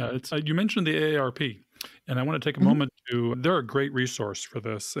 Yeah, it's you mentioned the AARP, and I want to take a moment to. They're a great resource for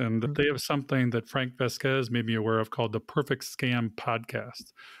this, and they have something that Frank Vasquez made me aware of called the Perfect Scam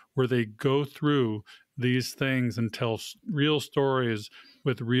Podcast, where they go through these things and tell real stories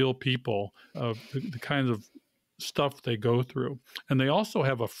with real people of the kinds of stuff they go through. And they also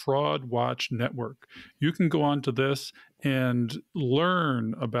have a fraud watch network. You can go onto this and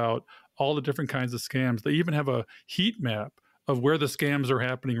learn about all the different kinds of scams. They even have a heat map of where the scams are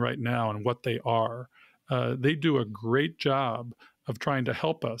happening right now and what they are. They do a great job of trying to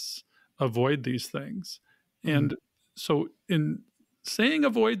help us avoid these things. And so in saying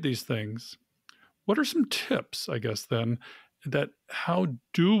avoid these things, what are some tips, I guess, then, that how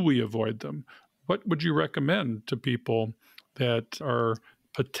do we avoid them? What would you recommend to people that are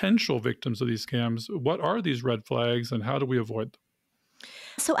potential victims of these scams? What are these red flags and how do we avoid them?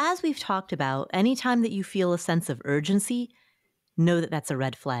 So as we've talked about, anytime that you feel a sense of urgency, know that that's a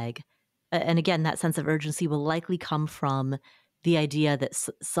red flag. And again, that sense of urgency will likely come from the idea that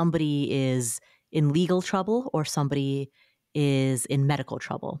somebody is in legal trouble or somebody is in medical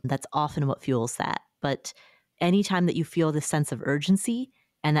trouble. That's often what fuels that. But anytime that you feel this sense of urgency,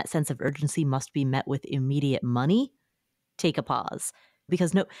 and that sense of urgency must be met with immediate money, take a pause.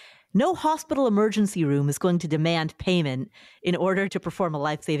 Because no hospital emergency room is going to demand payment in order to perform a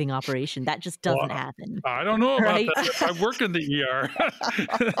life-saving operation. That just doesn't happen. I don't know about right? that. I work in the ER.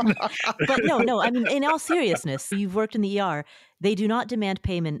 But no, I mean, in all seriousness, you've worked in the ER. They do not demand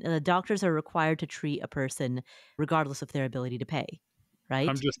payment. Doctors are required to treat a person regardless of their ability to pay, right?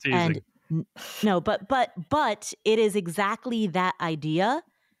 I'm just teasing. And no, but it is exactly that idea.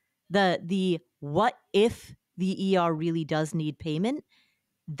 The what if the ER really does need payment?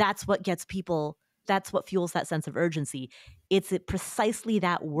 That's what gets people, that's what fuels that sense of urgency. It's precisely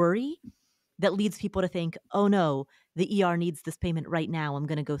that worry that leads people to think, oh no, the ER needs this payment right now. I'm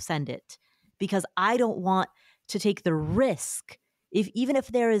going to go send it. Because I don't want to take the risk. Even if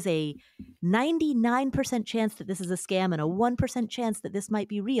there is a 99% chance that this is a scam and a 1% chance that this might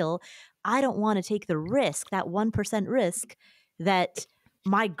be real, I don't want to take the risk, that 1% risk, that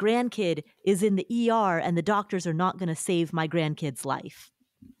my grandkid is in the ER and the doctors are not going to save my grandkid's life.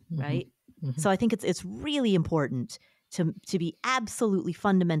 Right? So I think it's really important to be absolutely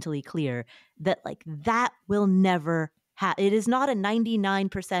fundamentally clear that like that will never happen. It is not a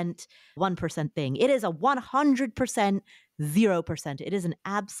 99% 1% thing. It is a 100% 0%. It is an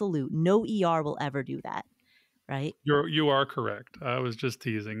absolute. No ER will ever do that. Right? You are correct. I was just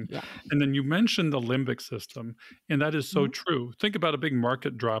teasing. Yeah. And then you mentioned the limbic system, and that is so true. Think about a big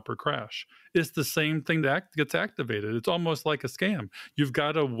market drop or crash. It's the same thing that gets activated. It's almost like a scam. You've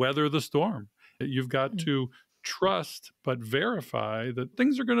got to weather the storm. You've got to trust but verify that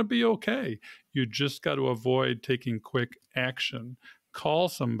things are going to be okay. You just got to avoid taking quick action. Call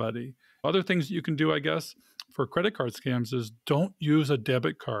somebody. Other things that you can do, I guess, for credit card scams is don't use a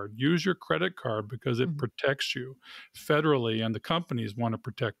debit card. Use your credit card because it protects you federally, and the companies want to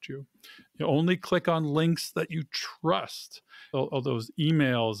protect you. You only click on links that you trust. All those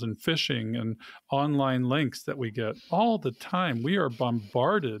emails and phishing and online links that we get all the time. We are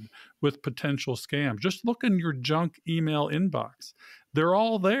bombarded with potential scams. Just look in your junk email inbox. They're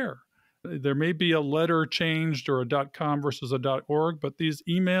all there. There may be a letter changed or a .com versus a .org, but these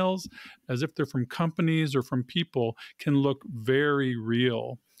emails, as if they're from companies or from people, can look very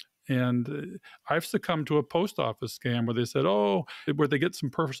real. And I've succumbed to a post office scam where they said, where they get some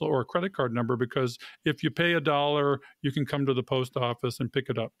personal or a credit card number because if you pay $1, you can come to the post office and pick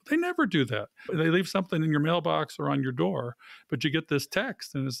it up. They never do that. They leave something in your mailbox or on your door, but you get this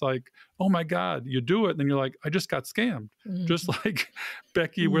text and it's like, oh my God, you do it. And then you're like, I just got scammed. Just like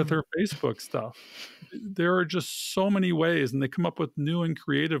Becky with her Facebook stuff. There are just so many ways, and they come up with new and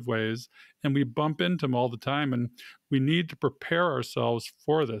creative ways, and we bump into them all the time, and we need to prepare ourselves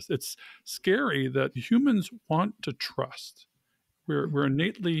for this. It's scary that humans want to trust. We're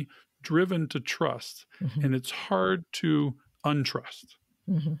innately driven to trust, and it's hard to untrust.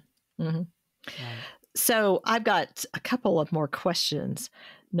 So I've got a couple of more questions.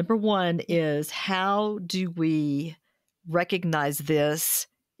 Number one is, how do we recognize this?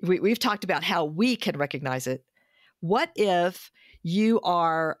 We've talked about how we can recognize it. What if you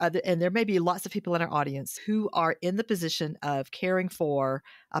are, and there may be lots of people in our audience who are in the position of caring for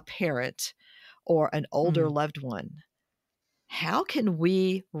a parent or an older loved one. How can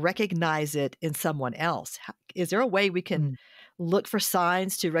we recognize it in someone else? Is there a way we can look for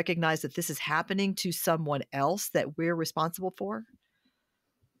signs to recognize that this is happening to someone else that we're responsible for?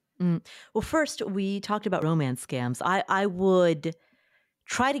 Well, first, we talked about romance scams. I would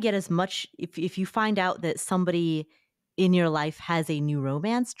try to get as much, if you find out that somebody in your life has a new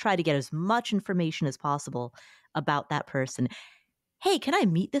romance, try to get as much information as possible about that person. Hey, can I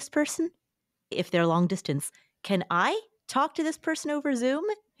meet this person? If they're long distance, can I talk to this person over Zoom?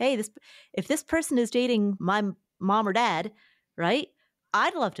 Hey, if this person is dating my mom or dad, right?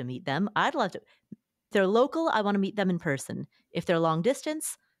 I'd love to meet them. If they're local, I want to meet them in person. If they're long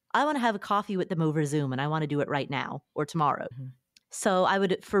distance, I want to have a coffee with them over Zoom, and I want to do it right now or tomorrow. So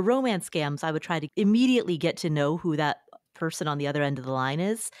for romance scams, I would try to immediately get to know who that person on the other end of the line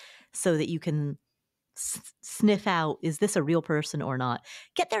is, so that you can sniff out, is this a real person or not?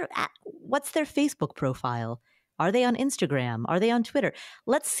 What's their Facebook profile? Are they on Instagram? Are they on Twitter?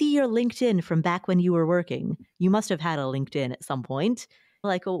 Let's see your LinkedIn from back when you were working. You must have had a LinkedIn at some point.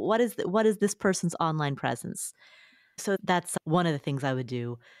 Like, what is this person's online presence? So that's one of the things I would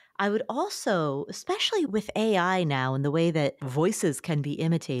do. I would also, especially with AI now and the way that voices can be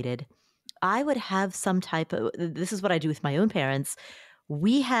imitated, I would have some type of, this is what I do with my own parents.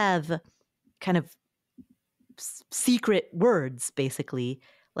 We have kind of secret words, basically.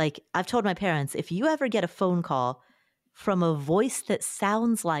 Like, I've told my parents, if you ever get a phone call from a voice that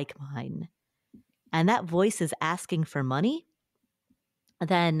sounds like mine, and that voice is asking for money,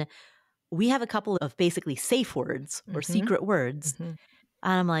 then we have a couple of basically safe words or secret words. And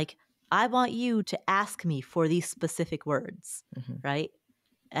I'm like, I want you to ask me for these specific words, right?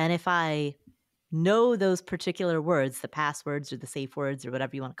 And if I know those particular words, the passwords or the safe words or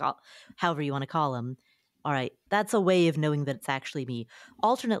whatever you want to call, however you want to call them, all right, that's a way of knowing that it's actually me.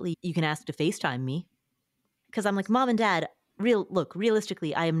 Alternately, you can ask to FaceTime me, because I'm like, Mom and Dad,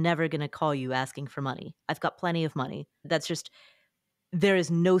 realistically, I am never going to call you asking for money. I've got plenty of money. There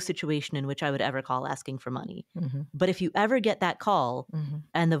is no situation in which I would ever call asking for money. But if you ever get that call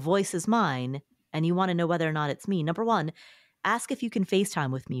and the voice is mine and you want to know whether or not it's me, number one, ask if you can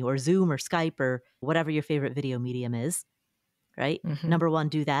FaceTime with me or Zoom or Skype or whatever your favorite video medium is, right? Number one,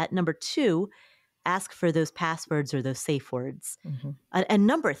 do that. Number two, ask for those passwords or those safe words. And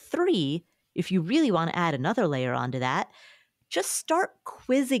number three, if you really want to add another layer onto that, just start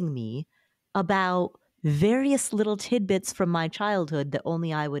quizzing me about various little tidbits from my childhood that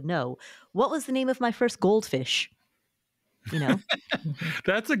only I would know. What was the name of my first goldfish? You know?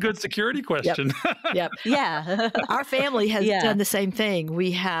 That's a good security question. Yep. Yeah. Our family has done the same thing.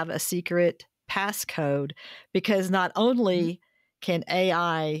 We have a secret passcode because not only can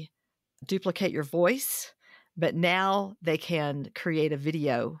AI duplicate your voice, but now they can create a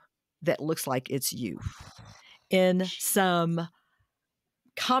video that looks like it's you in some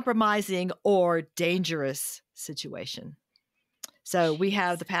compromising or dangerous situation. So we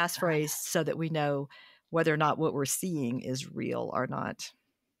have the passphrase so that we know whether or not what we're seeing is real or not.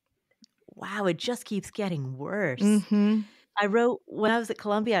 Wow, it just keeps getting worse. I wrote, when I was at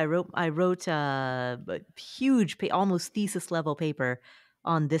Columbia, I wrote a huge, almost thesis level paper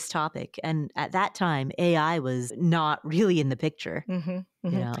on this topic. And at that time, AI was not really in the picture. You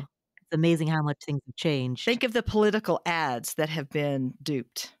know, it's amazing how much things have changed. Think of the political ads that have been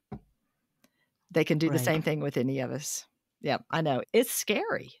duped. They can do the same thing with any of us. Yeah, I know. It's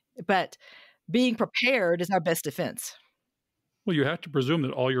scary, but being prepared is our best defense. Well, you have to presume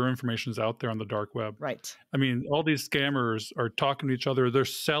that all your information is out there on the dark web. Right. I mean, all these scammers are talking to each other. They're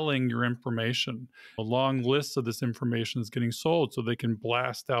selling your information. A long list of this information is getting sold so they can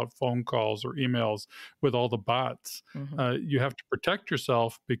blast out phone calls or emails with all the bots. You have to protect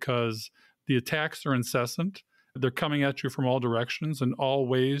yourself because the attacks are incessant. They're coming at you from all directions in all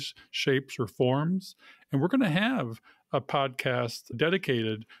ways, shapes, or forms. And we're going to have a podcast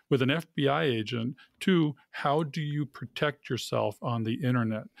dedicated with an FBI agent to how do you protect yourself on the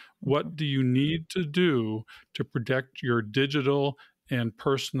internet? What do you need to do to protect your digital and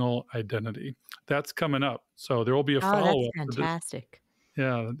personal identity? That's coming up. So there will be a follow-up. That's fantastic.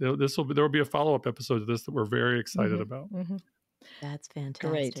 Yeah, there will be a follow-up episode to this that we're very excited about. That's fantastic.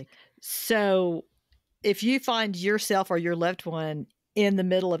 Great. So if you find yourself or your loved one in the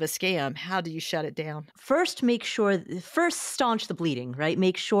middle of a scam, how do you shut it down? First, staunch the bleeding, right?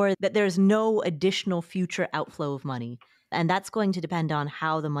 Make sure that there's no additional future outflow of money. And that's going to depend on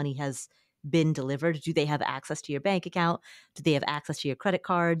how the money has been delivered. Do they have access to your bank account? Do they have access to your credit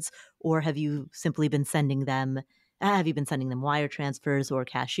cards? Or have you simply been sending them wire transfers or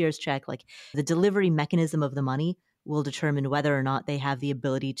cashier's check? Like, the delivery mechanism of the money will determine whether or not they have the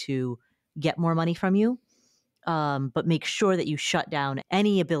ability to get more money from you. But make sure that you shut down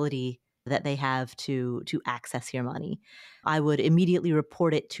any ability that they have to access your money. I would immediately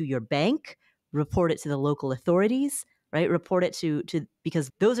report it to your bank, report it to the local authorities, right? Report it to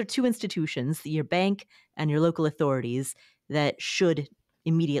because those are two institutions, your bank and your local authorities, that should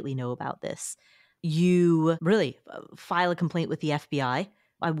immediately know about this. You really file a complaint with the FBI.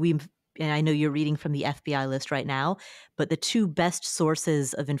 And I know you're reading from the FBI list right now, but the two best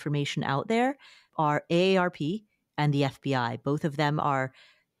sources of information out there are AARP and the FBI. Both of them are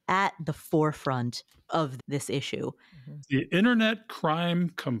at the forefront of this issue. The Internet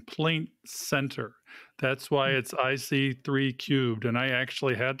Crime Complaint Center. That's why it's IC3 cubed. And I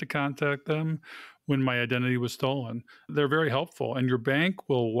actually had to contact them when my identity was stolen. They're very helpful, and your bank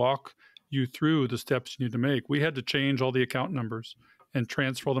will walk you through the steps you need to make. We had to change all the account numbers and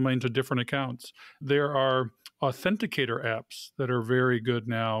transfer them into different accounts. There are authenticator apps that are very good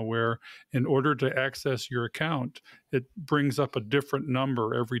now, where in order to access your account, it brings up a different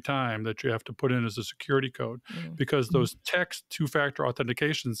number every time that you have to put in as a security code, because those text two-factor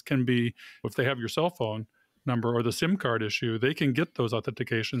authentications can be, if they have your cell phone number or the SIM card issue, they can get those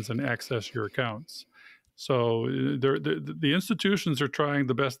authentications and access your accounts. So the institutions are trying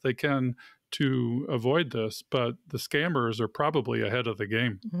the best they can to avoid this, but the scammers are probably ahead of the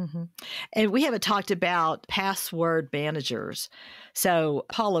game. And we haven't talked about password managers. So,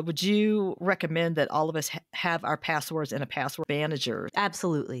 Paula, would you recommend that all of us have our passwords in a password manager?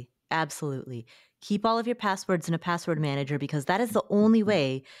 Absolutely. Absolutely. Keep all of your passwords in a password manager, because that is the only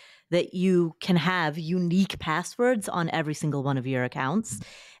way that you can have unique passwords on every single one of your accounts.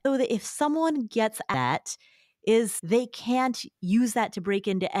 So that if someone gets that, is they can't use that to break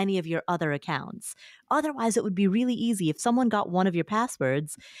into any of your other accounts. Otherwise, it would be really easy. If someone got one of your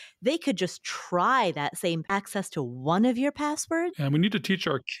passwords, they could just try that same access to one of your passwords. And we need to teach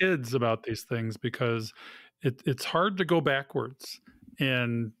our kids about these things, because it's hard to go backwards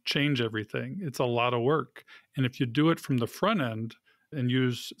and change everything. It's a lot of work. And if you do it from the front end and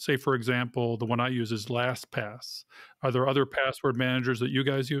use, say, for example, the one I use is LastPass. Are there other password managers that you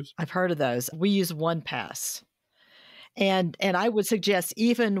guys use? I've heard of those. We use OnePass. And I would suggest,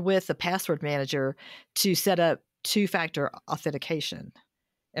 even with the password manager, to set up two-factor authentication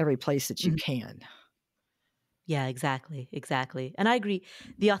every place that you can. Yeah, exactly. And I agree.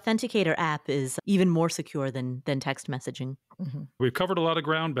 The Authenticator app is even more secure than text messaging. We've covered a lot of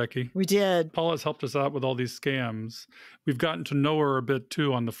ground, Becky. We did. Paula's helped us out with all these scams. We've gotten to know her a bit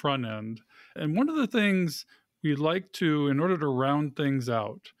too on the front end. And one of the things we like to, in order to round things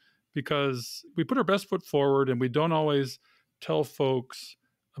out, because we put our best foot forward and we don't always tell folks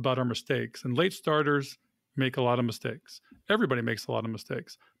about our mistakes. And late starters make a lot of mistakes. Everybody makes a lot of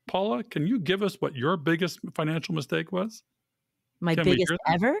mistakes. Paula, can you give us what your biggest financial mistake was? My biggest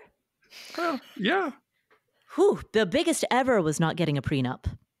ever? Well, yeah. The biggest ever was not getting a prenup.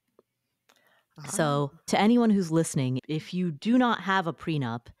 So to anyone who's listening, if you do not have a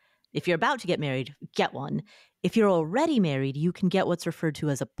prenup, if you're about to get married, get one. If you're already married, you can get what's referred to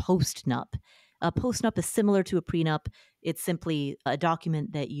as a postnup. A postnup is similar to a prenup. It's simply a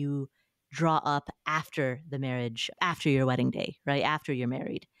document that you draw up after the marriage, after your wedding day, right? After you're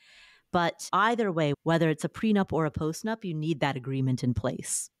married. But either way, whether it's a prenup or a postnup, you need that agreement in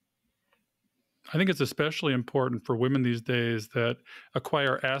place. I think it's especially important for women these days that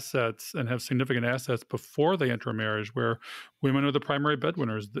acquire assets and have significant assets before they enter a marriage, where women are the primary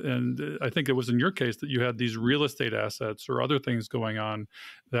breadwinners. And I think it was in your case that you had these real estate assets or other things going on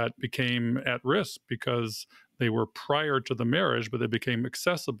that became at risk because they were prior to the marriage, but they became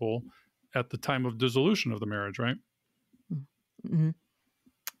accessible at the time of dissolution of the marriage, right?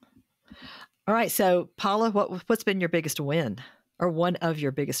 All right. So, Paula, what's been your biggest win, or one of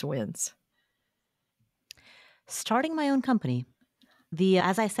your biggest wins? Starting my own company.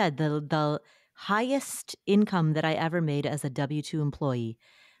 As I said, the highest income that I ever made as a W-2 employee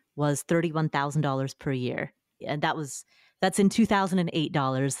was $31,000 per year. And that's in 2008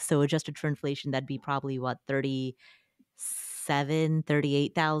 dollars. So adjusted for inflation, that'd be probably what,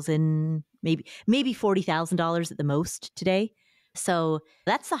 38,000, maybe $40,000 at the most today. So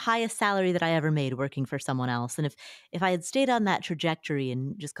that's the highest salary that I ever made working for someone else. And if I had stayed on that trajectory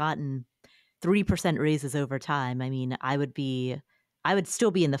and just gotten 3% raises over time, I mean, I would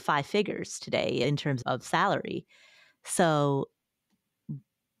still be in the five figures today in terms of salary. So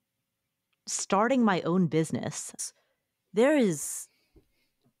starting my own business, there is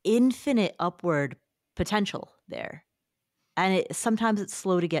infinite upward potential there. And sometimes it's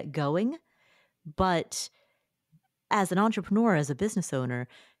slow to get going, but as an entrepreneur, as a business owner,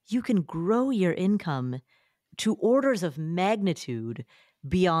 you can grow your income to orders of magnitude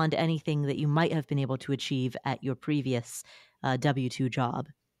beyond anything that you might have been able to achieve at your previous W-2 job.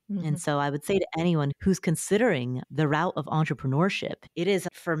 And so I would say to anyone who's considering the route of entrepreneurship, it is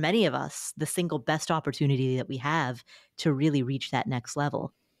for many of us the single best opportunity that we have to really reach that next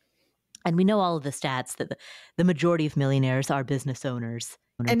level. And we know all of the stats that the majority of millionaires are business owners.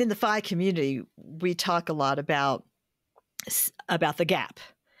 And in the FI community, we talk a lot about the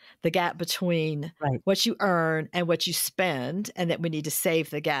gap between what you earn and what you spend, and that we need to save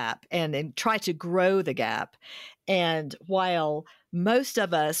the gap and try to grow the gap. And while most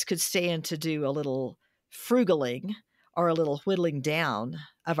of us could stand to do a little frugaling or a little whittling down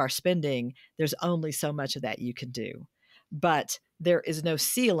of our spending, there's only so much of that you can do. But there is no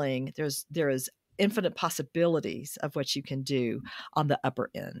ceiling. There is infinite possibilities of what you can do on the upper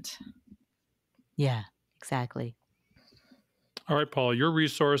end. Yeah, exactly. All right, Paula, your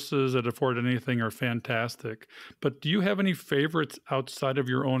resources at Afford Anything are fantastic, but do you have any favorites outside of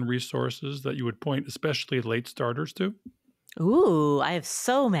your own resources that you would point especially late starters to? Ooh, I have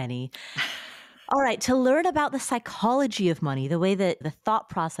so many. All right, to learn about the psychology of money, the way that the thought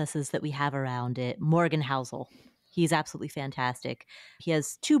processes that we have around it, Morgan Housel. He's absolutely fantastic. He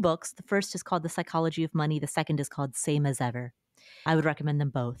has 2 books. The first is called The Psychology of Money. The second is called Same as Ever. I would recommend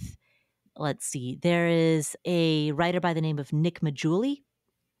them both. Let's see. There is a writer by the name of Nick Majuli.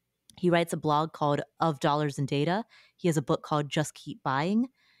 He writes a blog called Of Dollars and Data. He has a book called Just Keep Buying.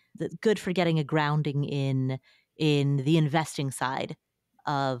 That's good for getting a grounding in the investing side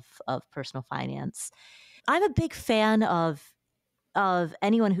of personal finance. I'm a big fan of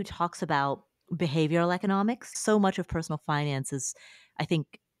anyone who talks about behavioral economics. So much of personal finance is, I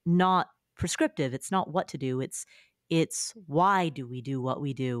think, not prescriptive. It's not what to do. It's why do we do what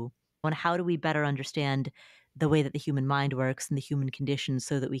we do, and how do we better understand the way that the human mind works and the human condition,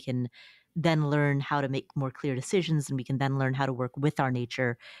 so that we can then learn how to make more clear decisions, and we can then learn how to work with our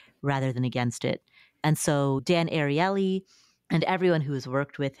nature rather than against it. And so Dan Ariely and everyone who has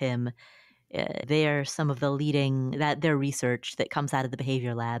worked with him, they are some of the leading, their research that comes out of the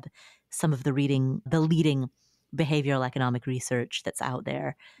Behavior Lab, some of the leading behavioral economic research that's out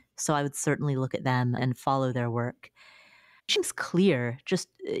there. So I would certainly look at them and follow their work. James Clear,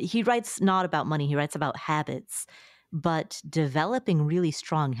 he writes not about money, he writes about habits, but developing really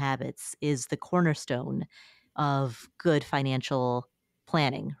strong habits is the cornerstone of good financial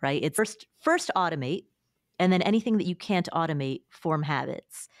planning, right? It's first automate, and then anything that you can't automate, form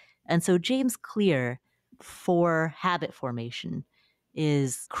habits. And so James Clear, for habit formation,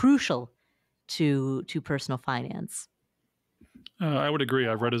 is crucial to personal finance. I would agree.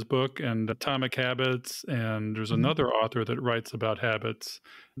 I've read his book and Atomic Habits, and there's another author that writes about habits,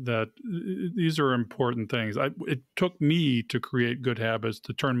 that these are important things. It took me to create good habits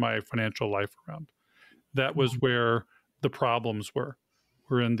to turn my financial life around. That was where the problems were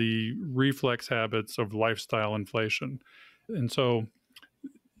in the reflex habits of lifestyle inflation. And so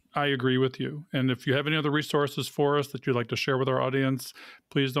I agree with you. And if you have any other resources for us that you'd like to share with our audience,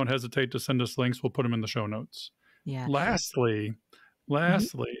 please don't hesitate to send us links. We'll put them in the show notes. Yeah. Lastly,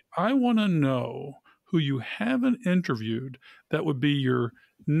 I want to know who you haven't interviewed that would be your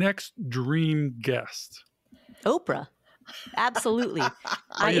next dream guest. Oprah. Absolutely.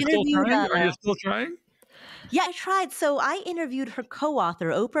 Are you still trying? Yeah, I tried. So I interviewed her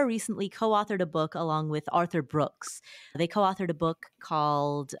co-author. Oprah recently co-authored a book along with Arthur Brooks. They co-authored a book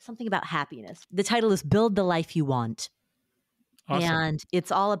called something about happiness. The title is Build the Life You Want. Awesome. And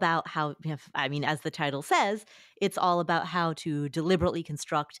it's all about how, as the title says, it's all about how to deliberately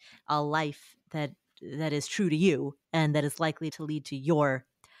construct a life that is true to you and that is likely to lead to your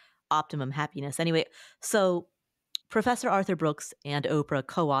optimum happiness. Anyway, so Professor Arthur Brooks and Oprah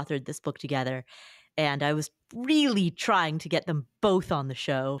co-authored this book together, and I was really trying to get them both on the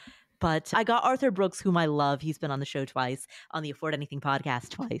show. But I got Arthur Brooks, whom I love. He's been on the show twice, on the Afford Anything podcast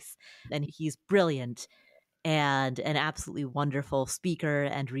twice, and he's brilliant and an absolutely wonderful speaker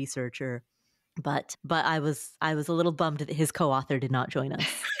and researcher. But I was a little bummed that his co-author did not join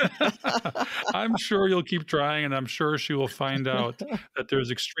us. I'm sure you'll keep trying, and I'm sure she will find out that there's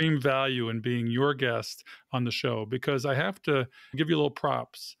extreme value in being your guest on the show, because I have to give you a little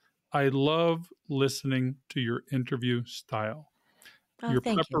props. I love listening to your interview style. Your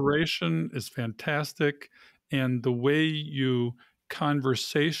preparation is fantastic, and the way you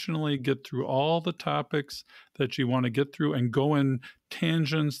conversationally get through all the topics that you want to get through and go in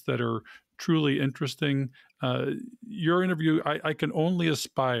tangents that are truly interesting. Your interview, I can only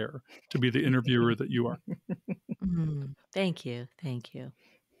aspire to be the interviewer that you are. Thank you. Thank you.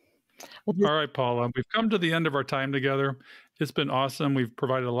 All right, Paula, we've come to the end of our time together. It's been awesome. We've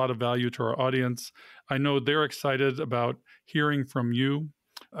provided a lot of value to our audience. I know they're excited about hearing from you.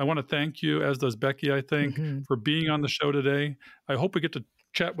 I want to thank you, as does Becky, I think, for being on the show today. I hope we get to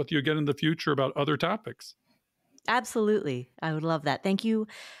chat with you again in the future about other topics. Absolutely. I would love that. Thank you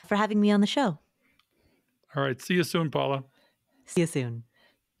for having me on the show. All right. See you soon, Paula. See you soon.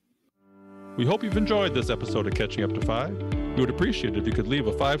 We hope you've enjoyed this episode of Catching Up to 5. We would appreciate it if you could leave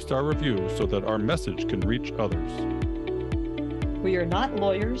a 5-star review so that our message can reach others. We are not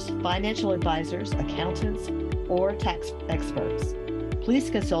lawyers, financial advisors, accountants, or tax experts. Please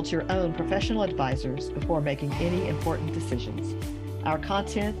consult your own professional advisors before making any important decisions. Our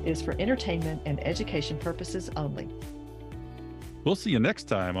content is for entertainment and education purposes only. We'll see you next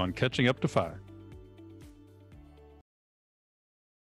time on Catching Up to 5.